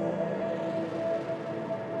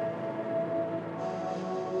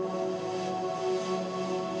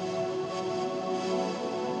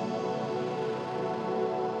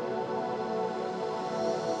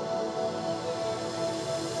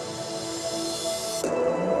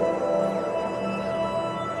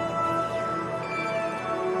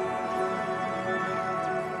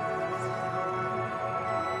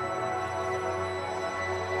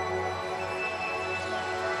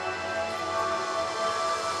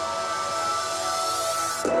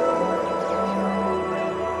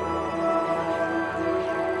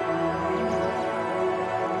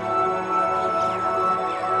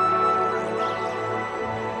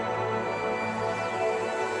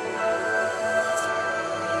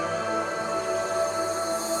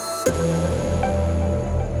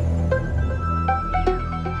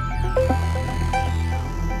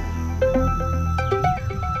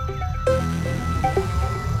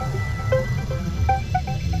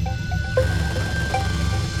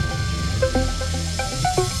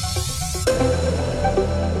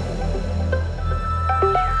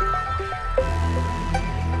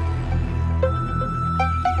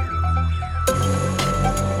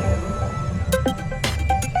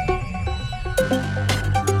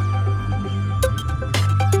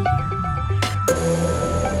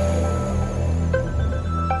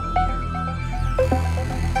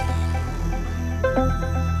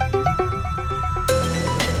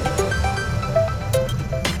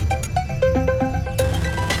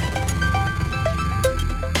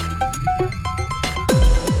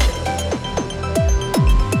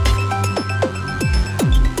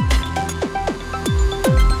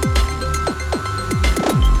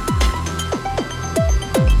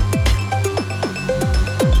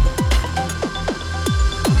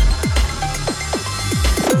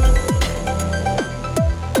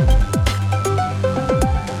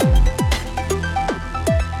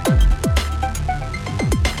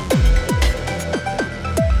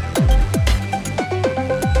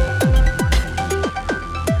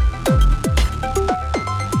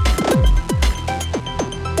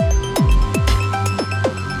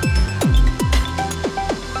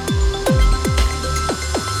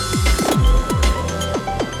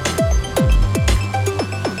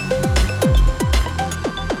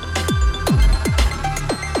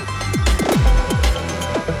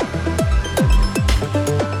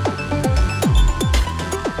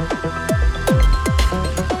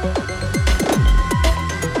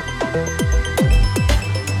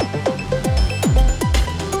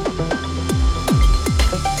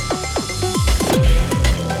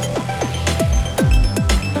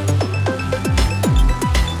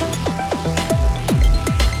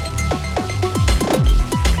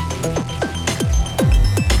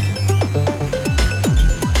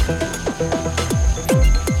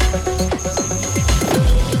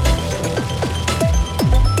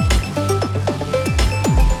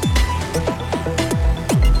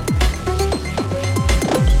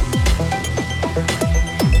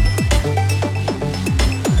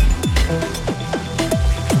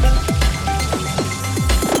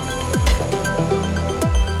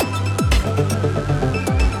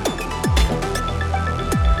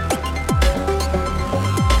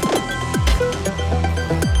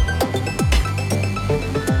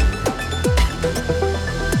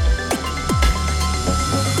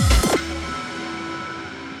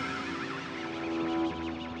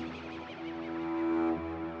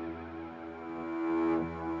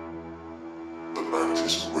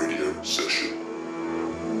 Mantis radio session.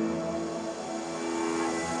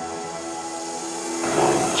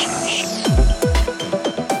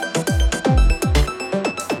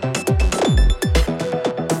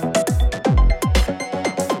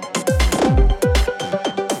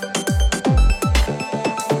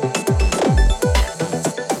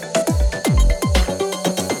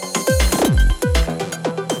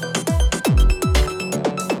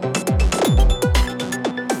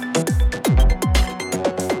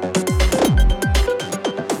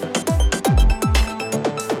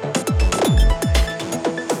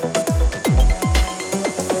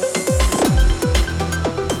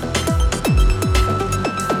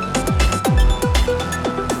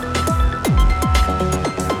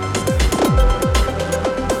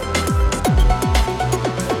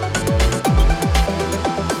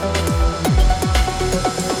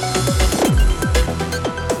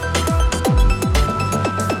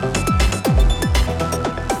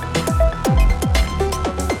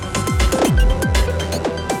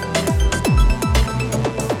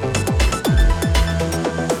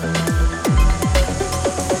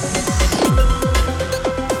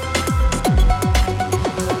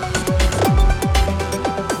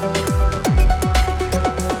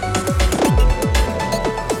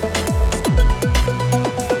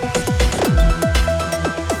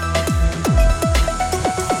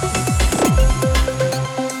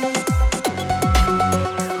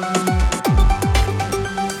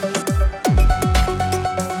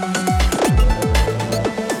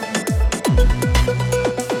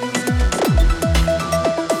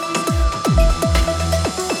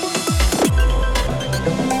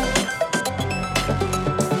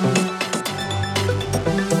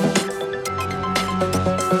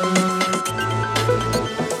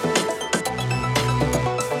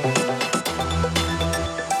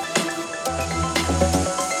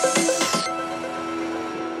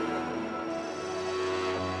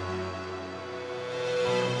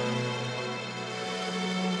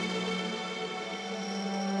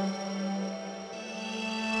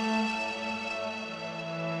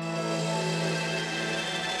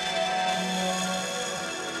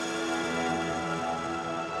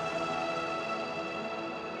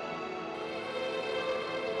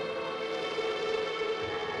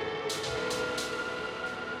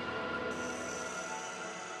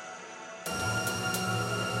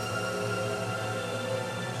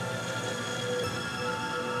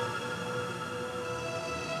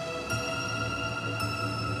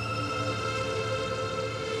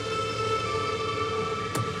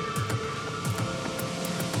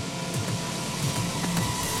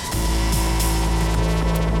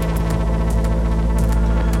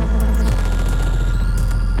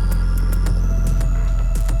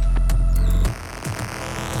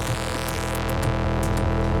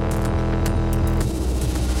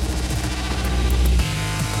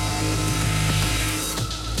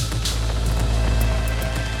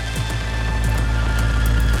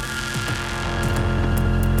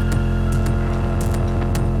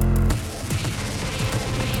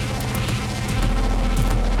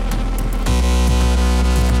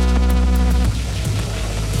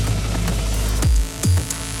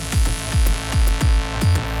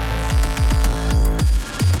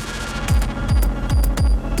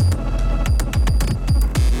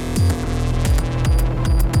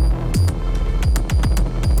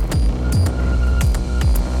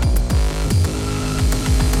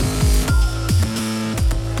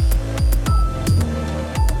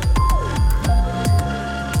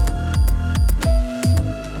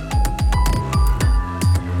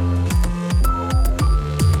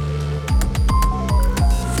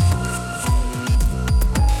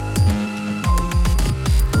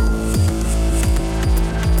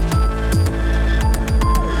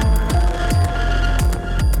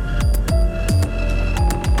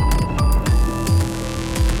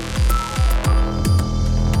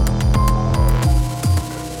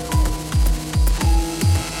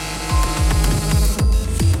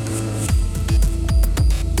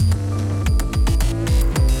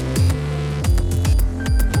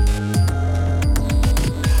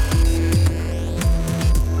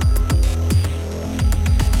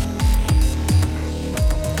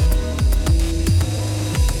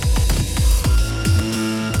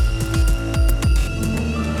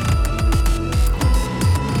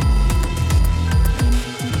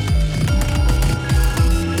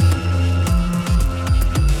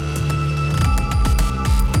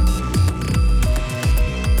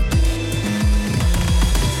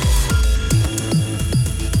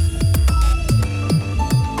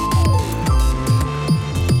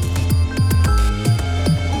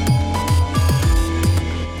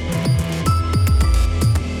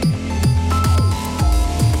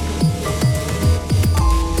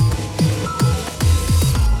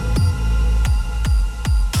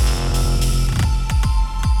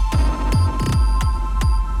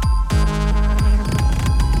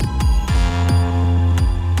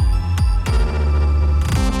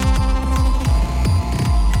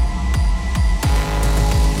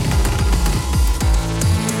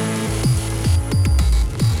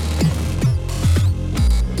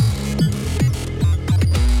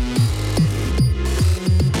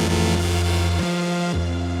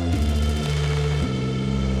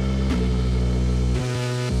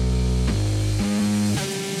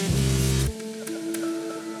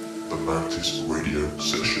 Mantis radio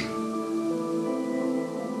session.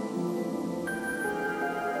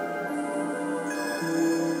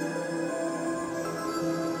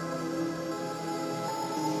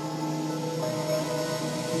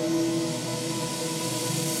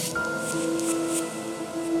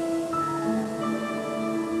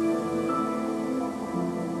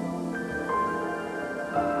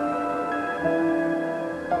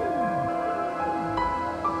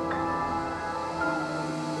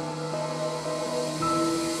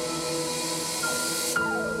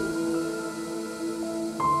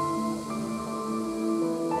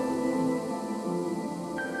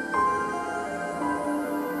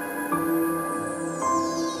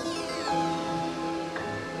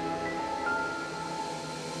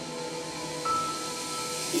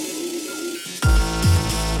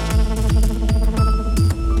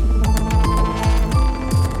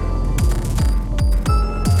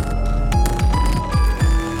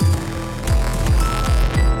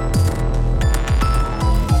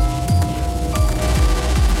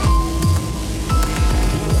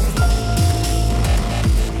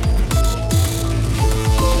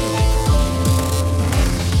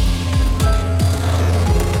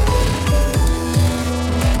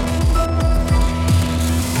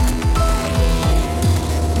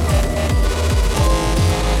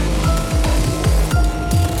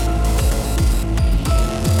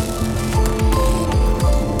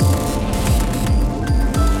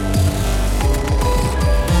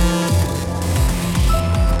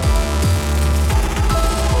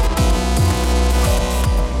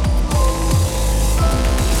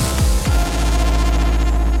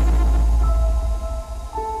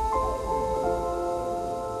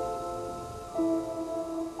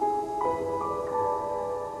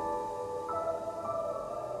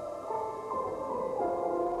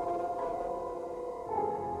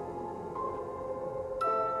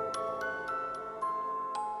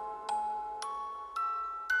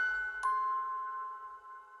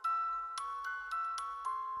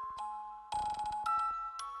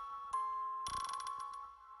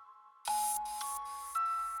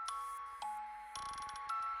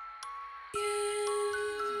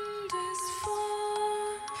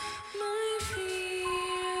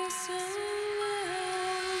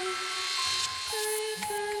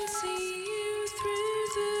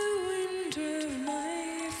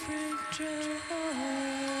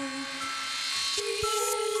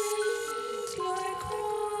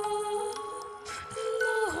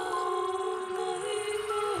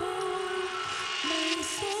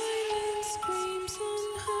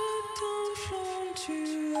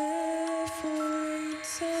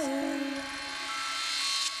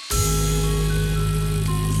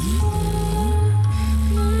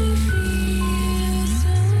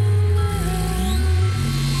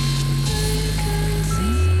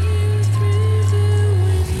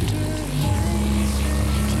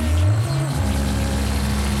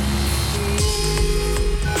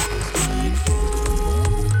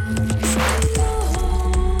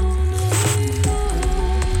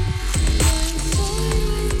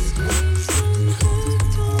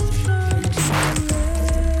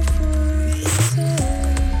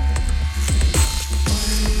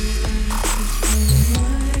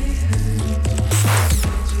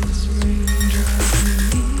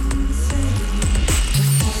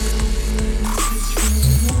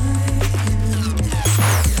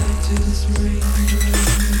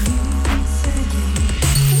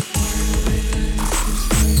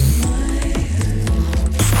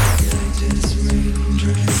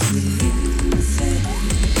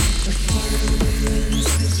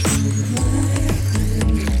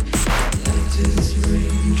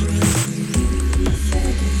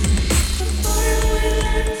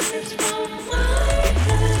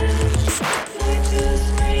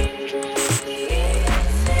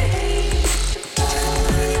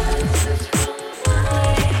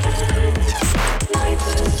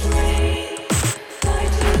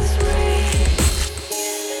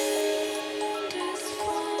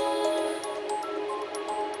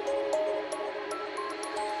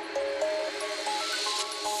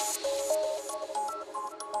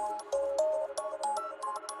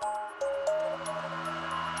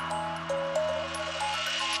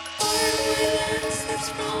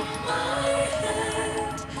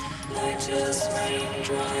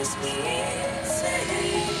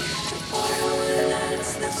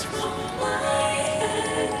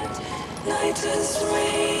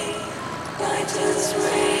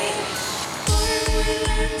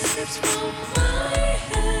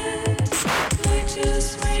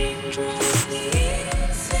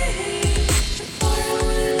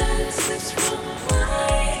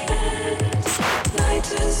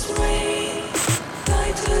 Rain.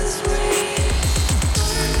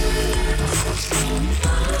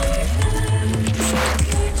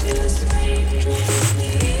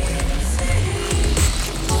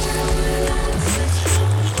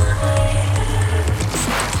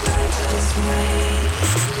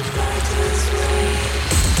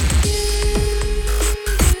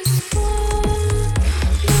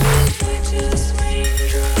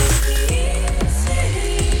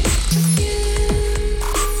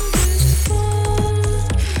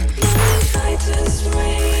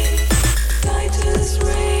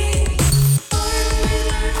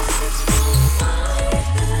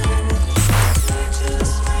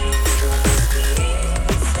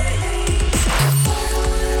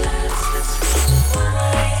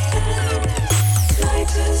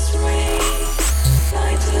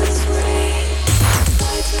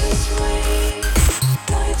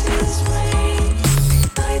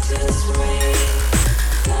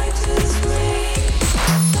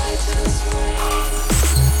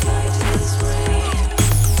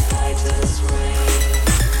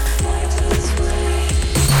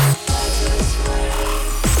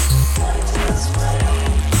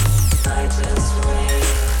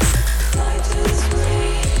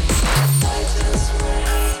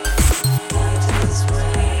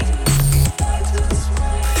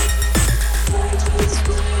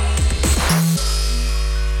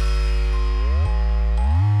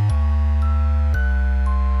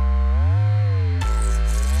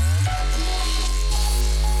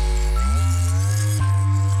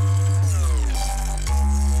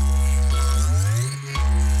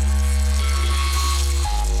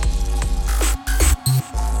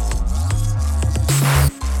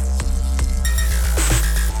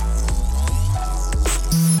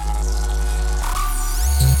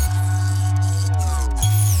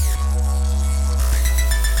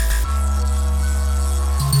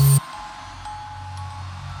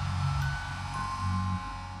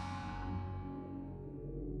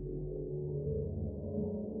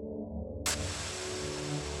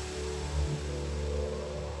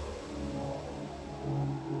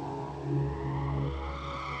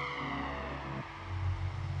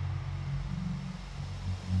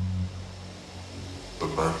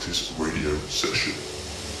 Mantis radio session.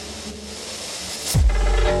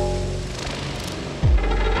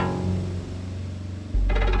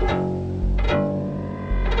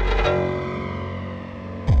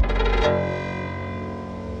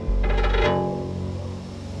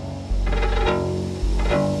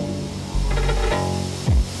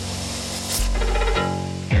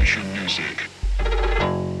 Fusion music.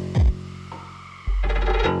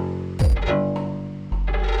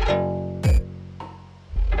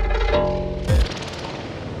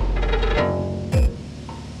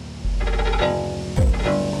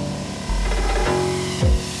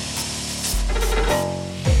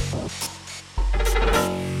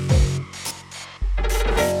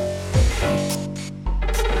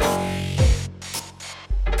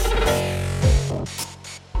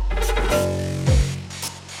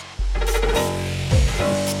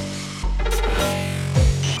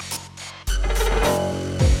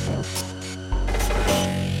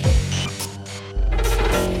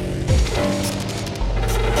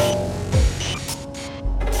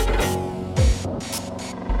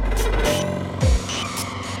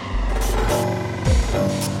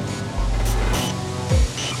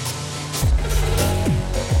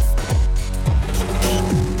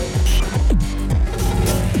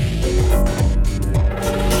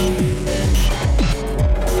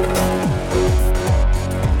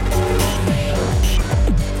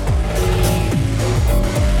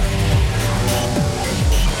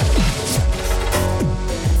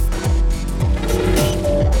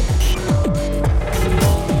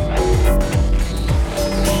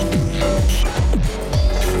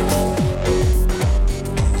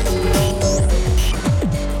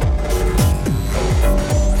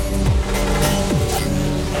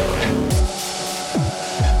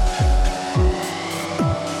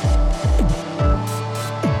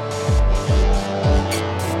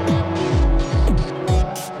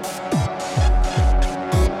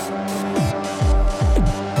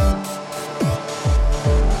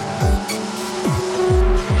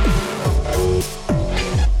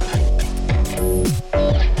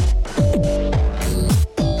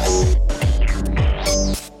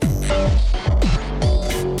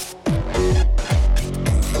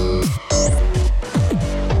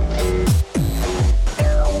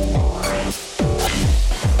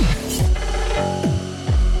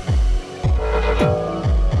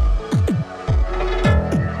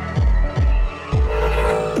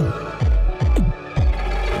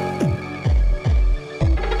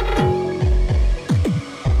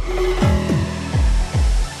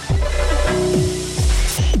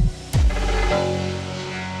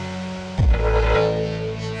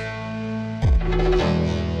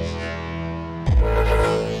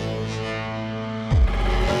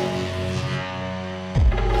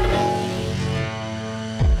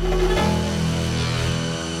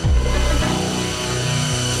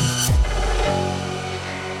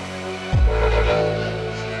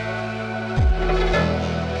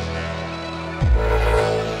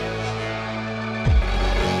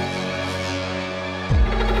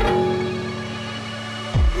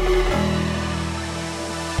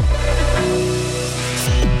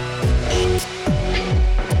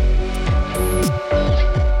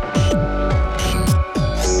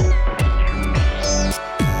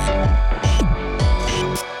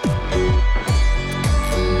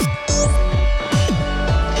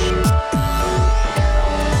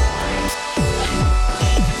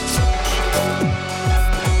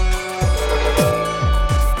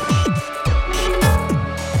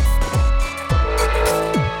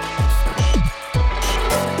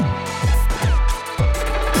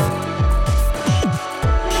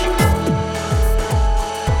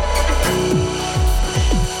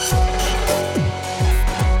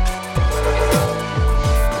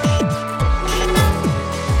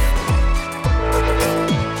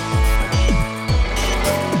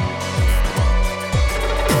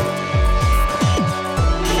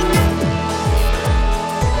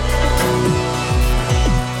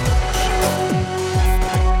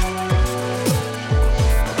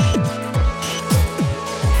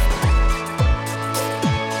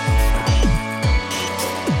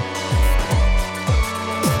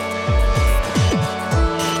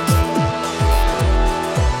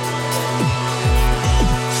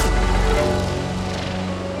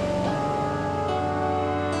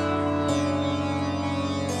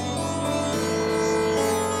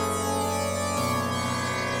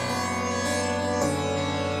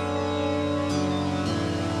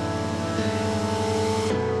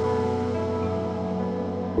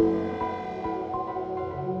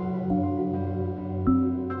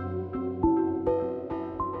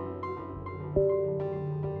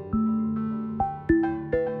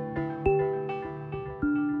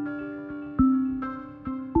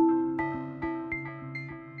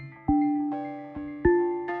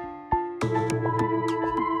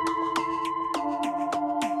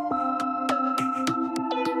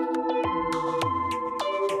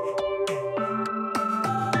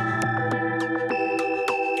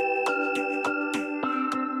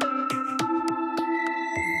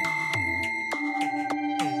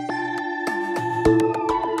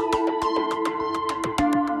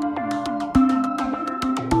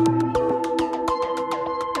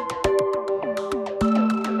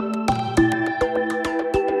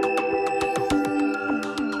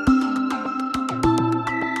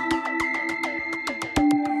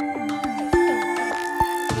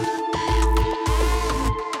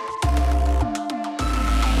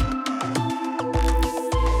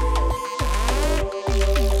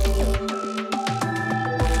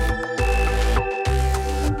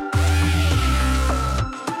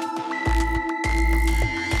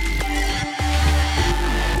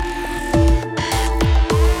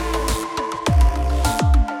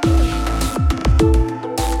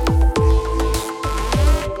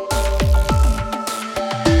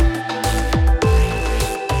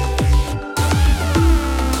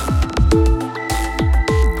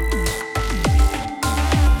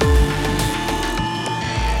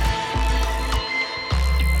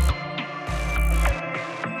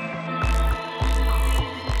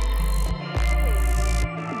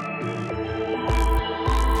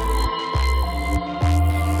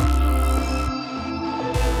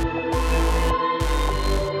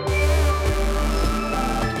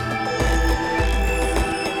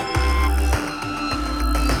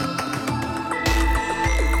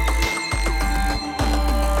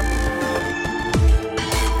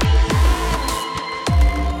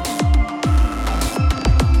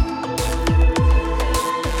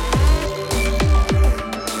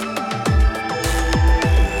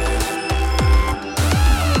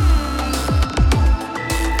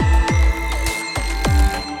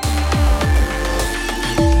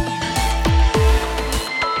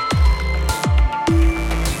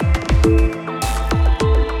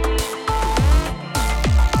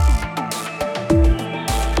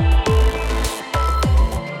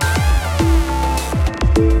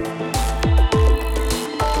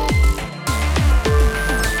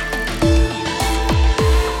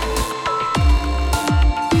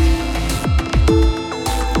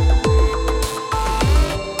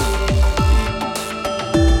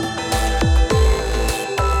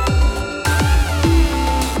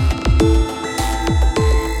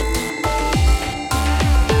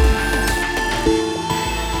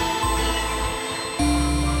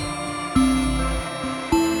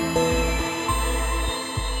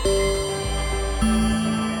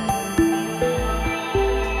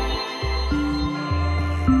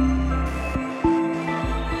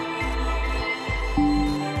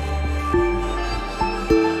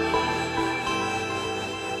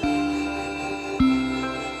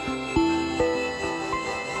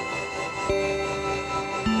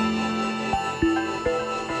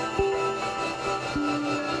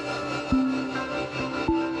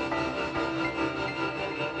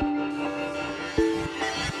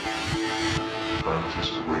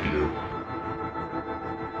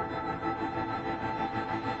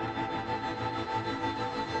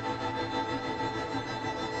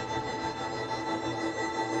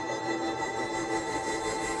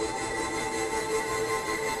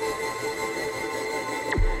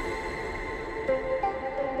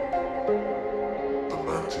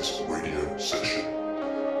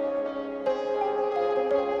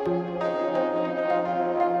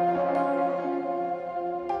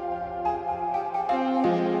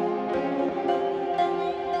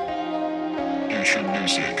 Radio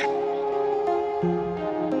Shack.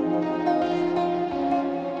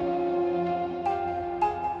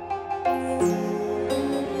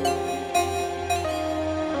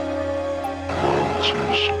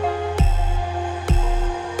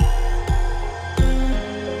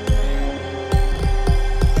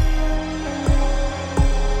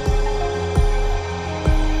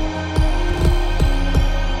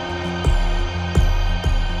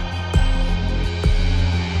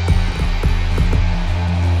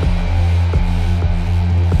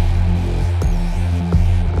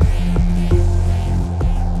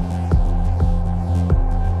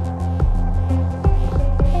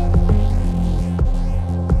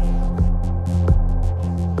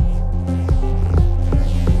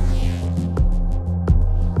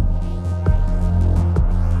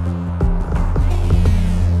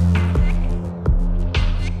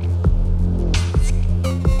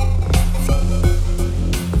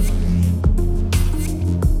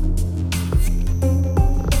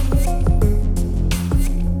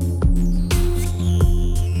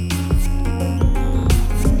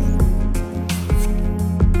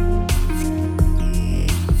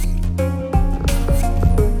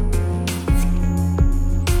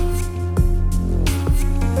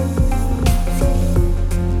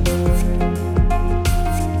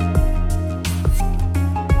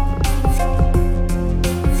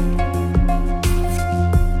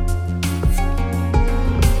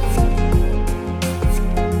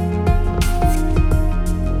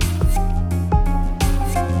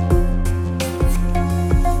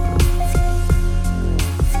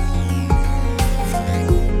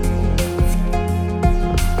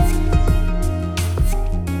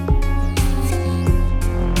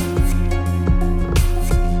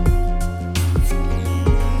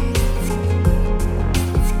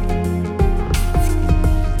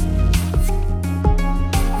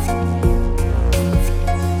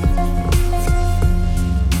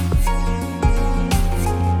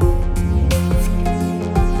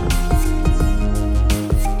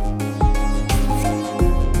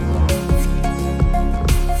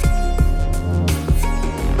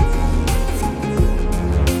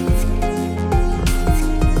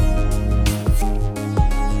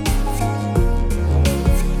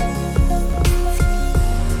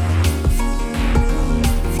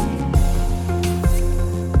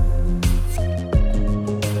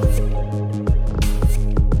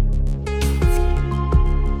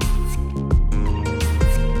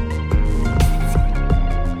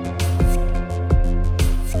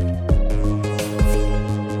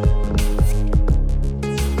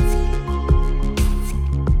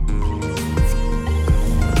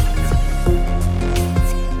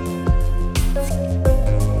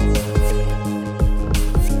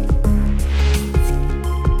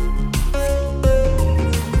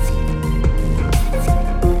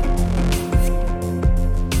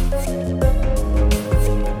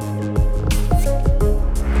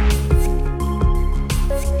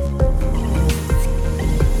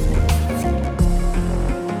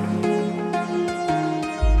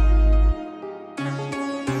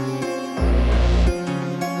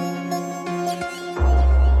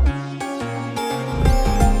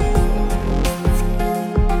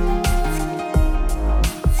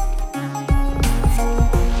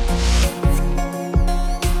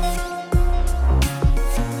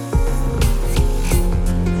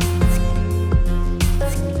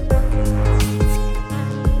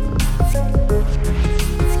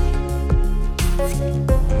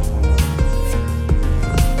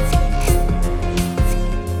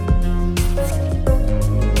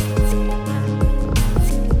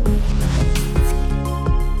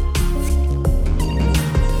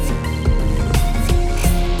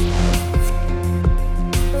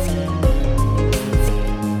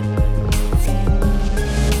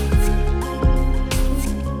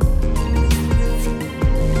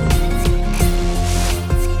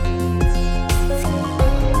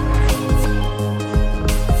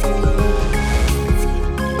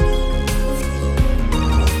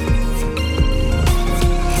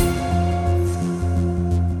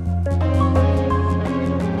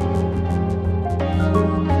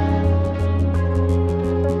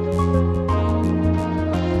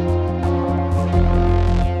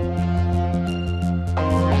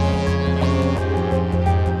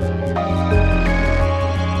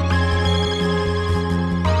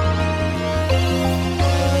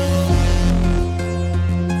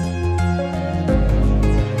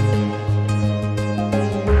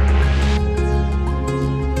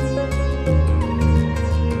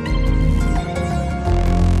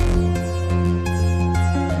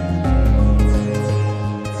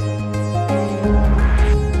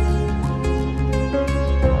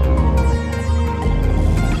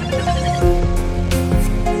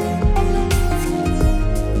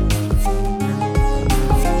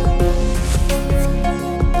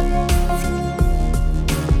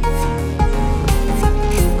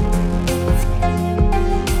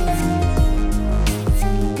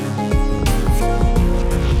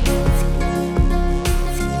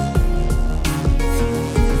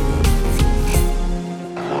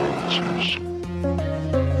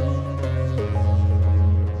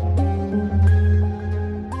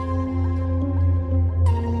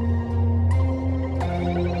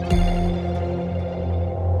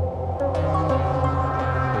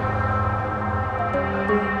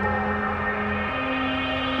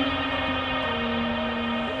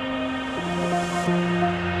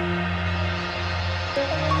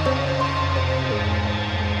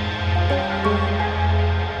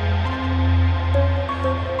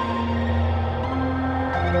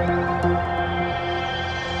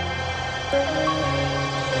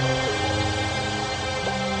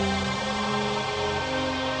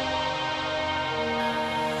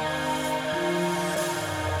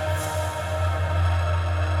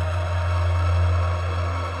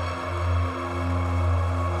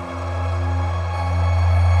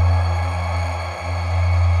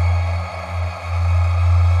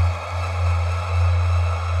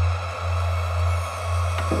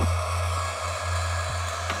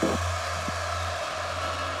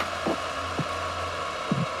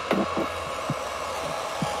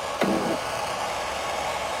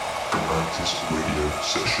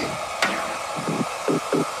 session.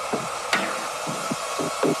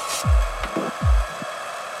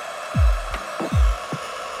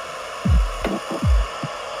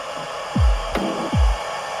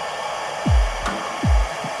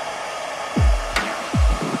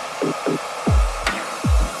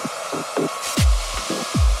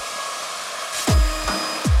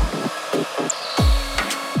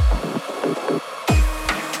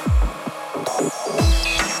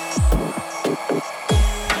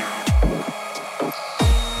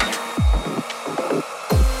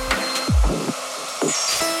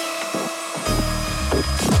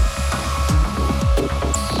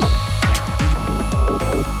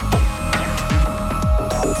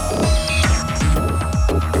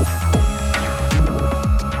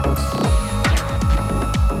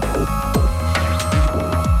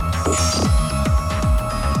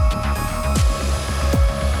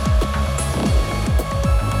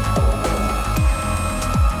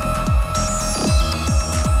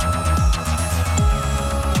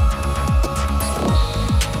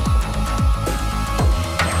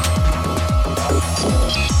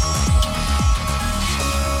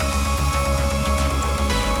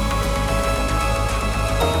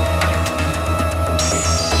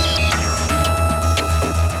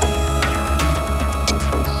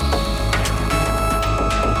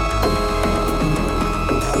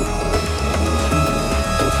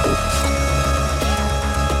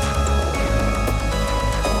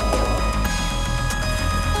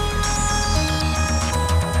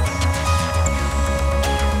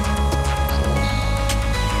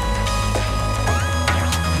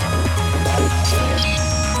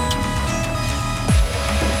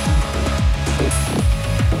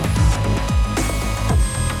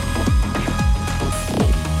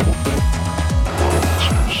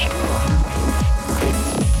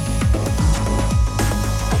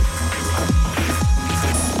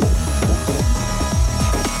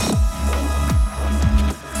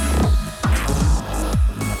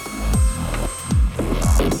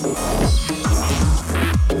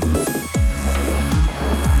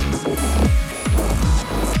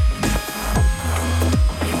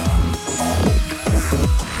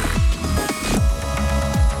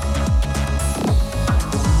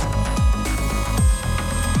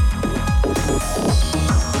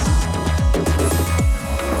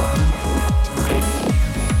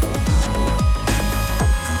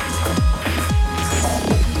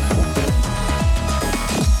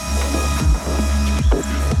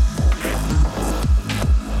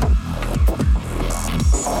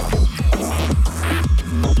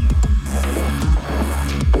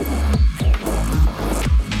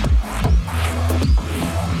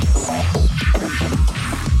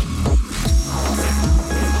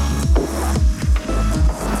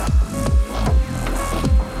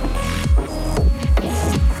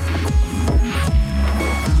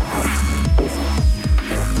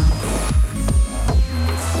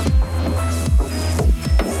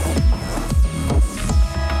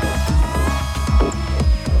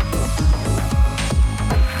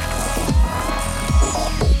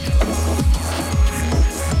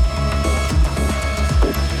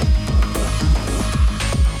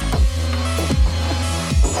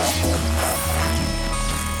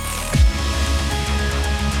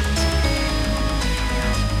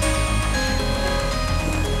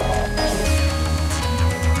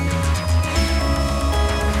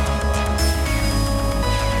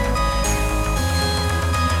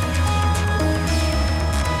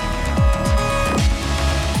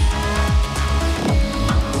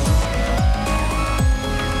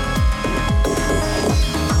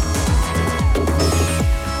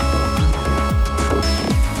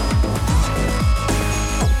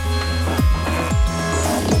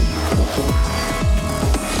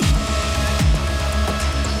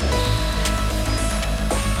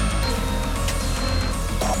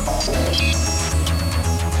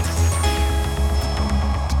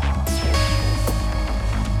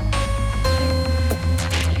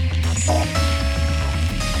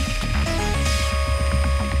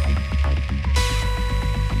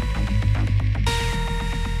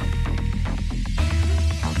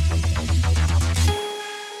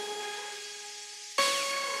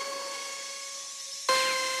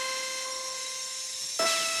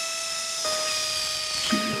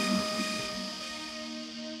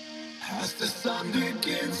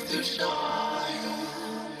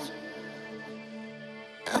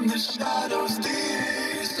 and the shadows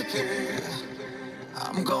disappear.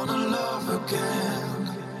 I'm gonna love again.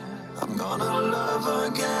 I'm gonna love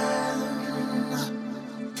again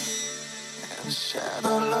and share the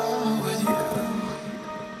love with you.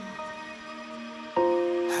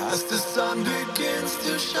 As the sun begins begins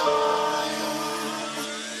to shine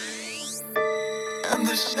and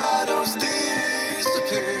the shadows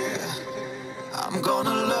disappear, I'm gonna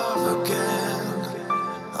love again.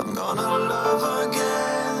 I'm gonna love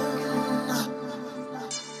again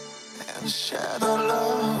and share the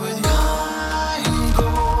love with you. Time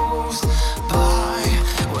goes by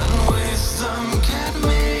when wisdom get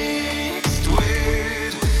mixed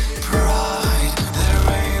with pride. There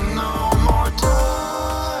ain't no more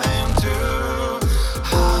time to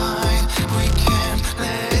hide. We can't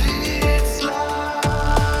let it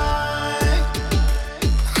slide.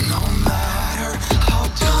 No matter how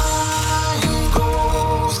time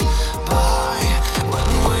goes by, when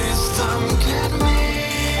wisdom get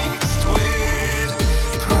mixed with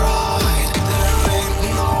pride, there ain't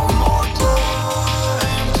no more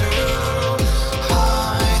time to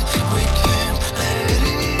hide. We can't let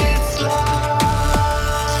it slide.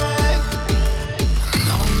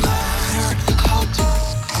 No matter how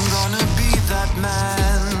I'm gonna be that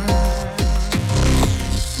man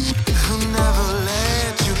who never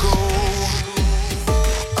let you go.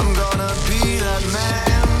 I'm gonna be that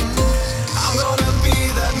man. I'm gonna be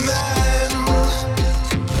that man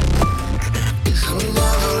who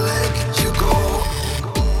never let you go.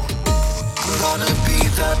 I'm gonna be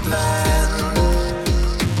that man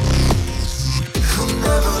who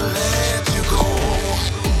never let you go.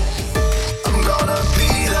 I'm gonna be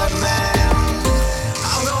that man.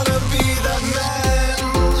 I'm gonna be that man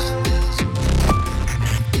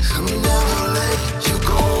who never let you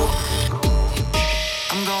go.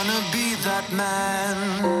 I'm gonna be that man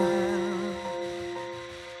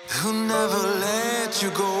who never let you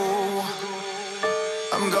go.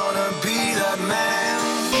 I'm gonna be that man.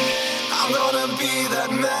 I'm gonna be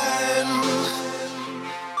that man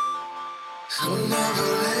who never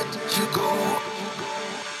let you go.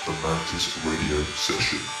 The Mantis Radio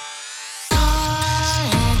Session.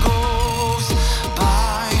 Time goes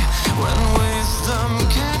by when wisdom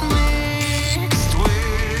get mixed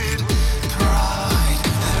with pride.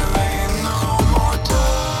 There ain't no more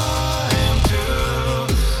time to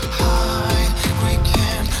hide. We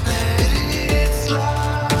can't let it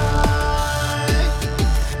slide.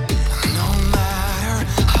 No matter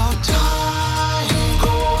how time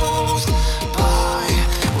goes by,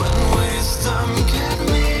 when wisdom get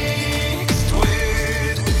mixed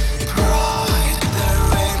with pride, there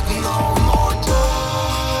ain't no more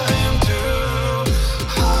time to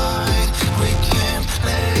hide. We can't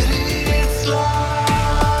let it slide.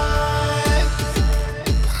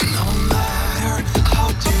 No matter how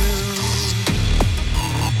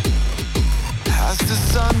as the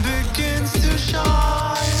sun begins to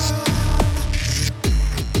shine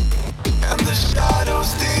and the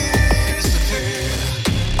shadows disappear,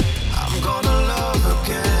 I'm gonna love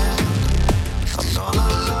again. I'm gonna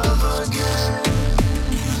love again.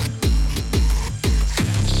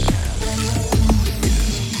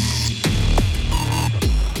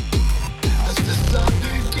 As the sun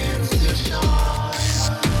begins to shine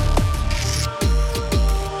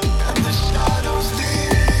and the shadows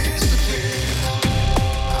disappear,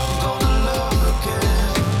 I'm gonna love again.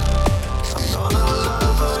 I'm gonna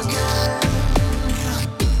love again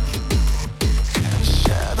and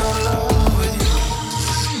share the love with you.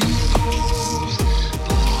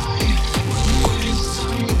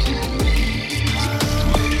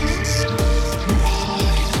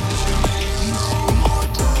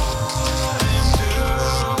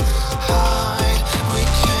 Hide, we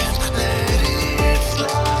can't let it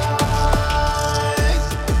slide.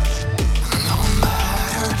 No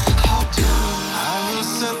matter how I will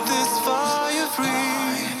set this fire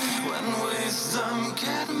free. When wisdom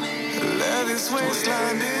get me, let this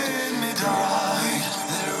wasteland in me die.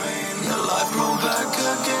 There ain't no life grow back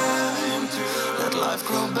again. Let life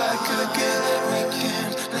grow back again. We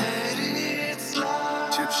can't let it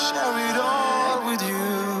slide. To share it all with you.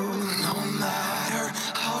 No matter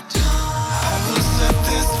how I will set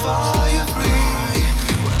this fire free.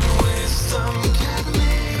 When wisdom get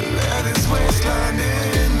me, let this wasteland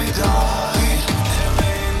in me die. There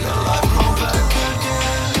ain't no life grow back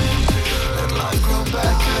again. Let life grow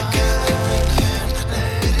back again. We can't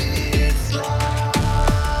let it slide.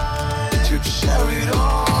 To share it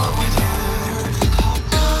all with you.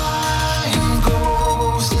 Time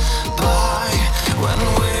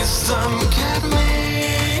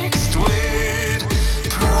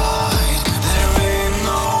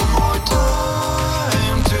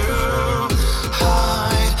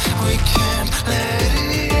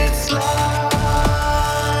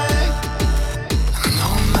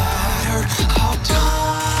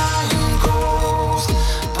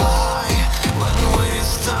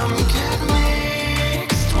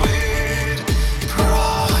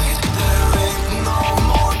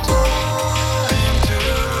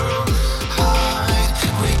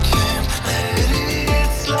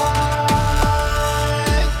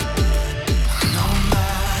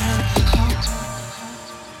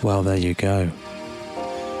Well, there you go.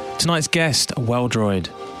 Tonight's guest, Weldroid.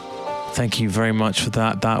 Thank you very much for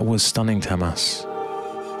that. That was stunning, Tamas.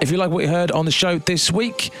 If you like what you heard on the show this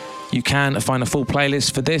week, you can find a full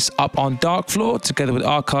playlist for this up on Dark Floor, together with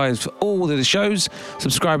archives for all of the shows,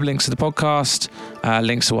 subscriber links to the podcast,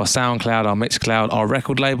 links to our SoundCloud, our Mixcloud, our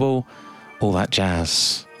record label, all that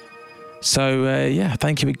jazz. So,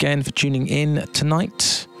 thank you again for tuning in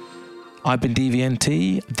tonight. I've been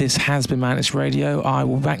DVNT. This has been Mantis Radio. I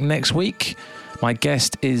will be back next week. My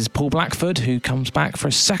guest is Paul Blackford, who comes back for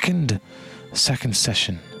a second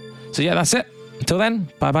session. So yeah, that's it. Until then,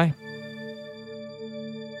 bye-bye.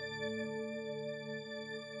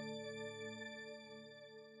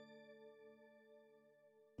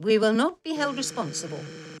 We will not be held responsible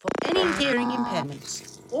for any hearing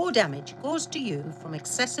impairments or damage caused to you from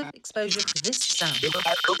excessive exposure to this sound.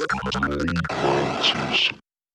 Mantis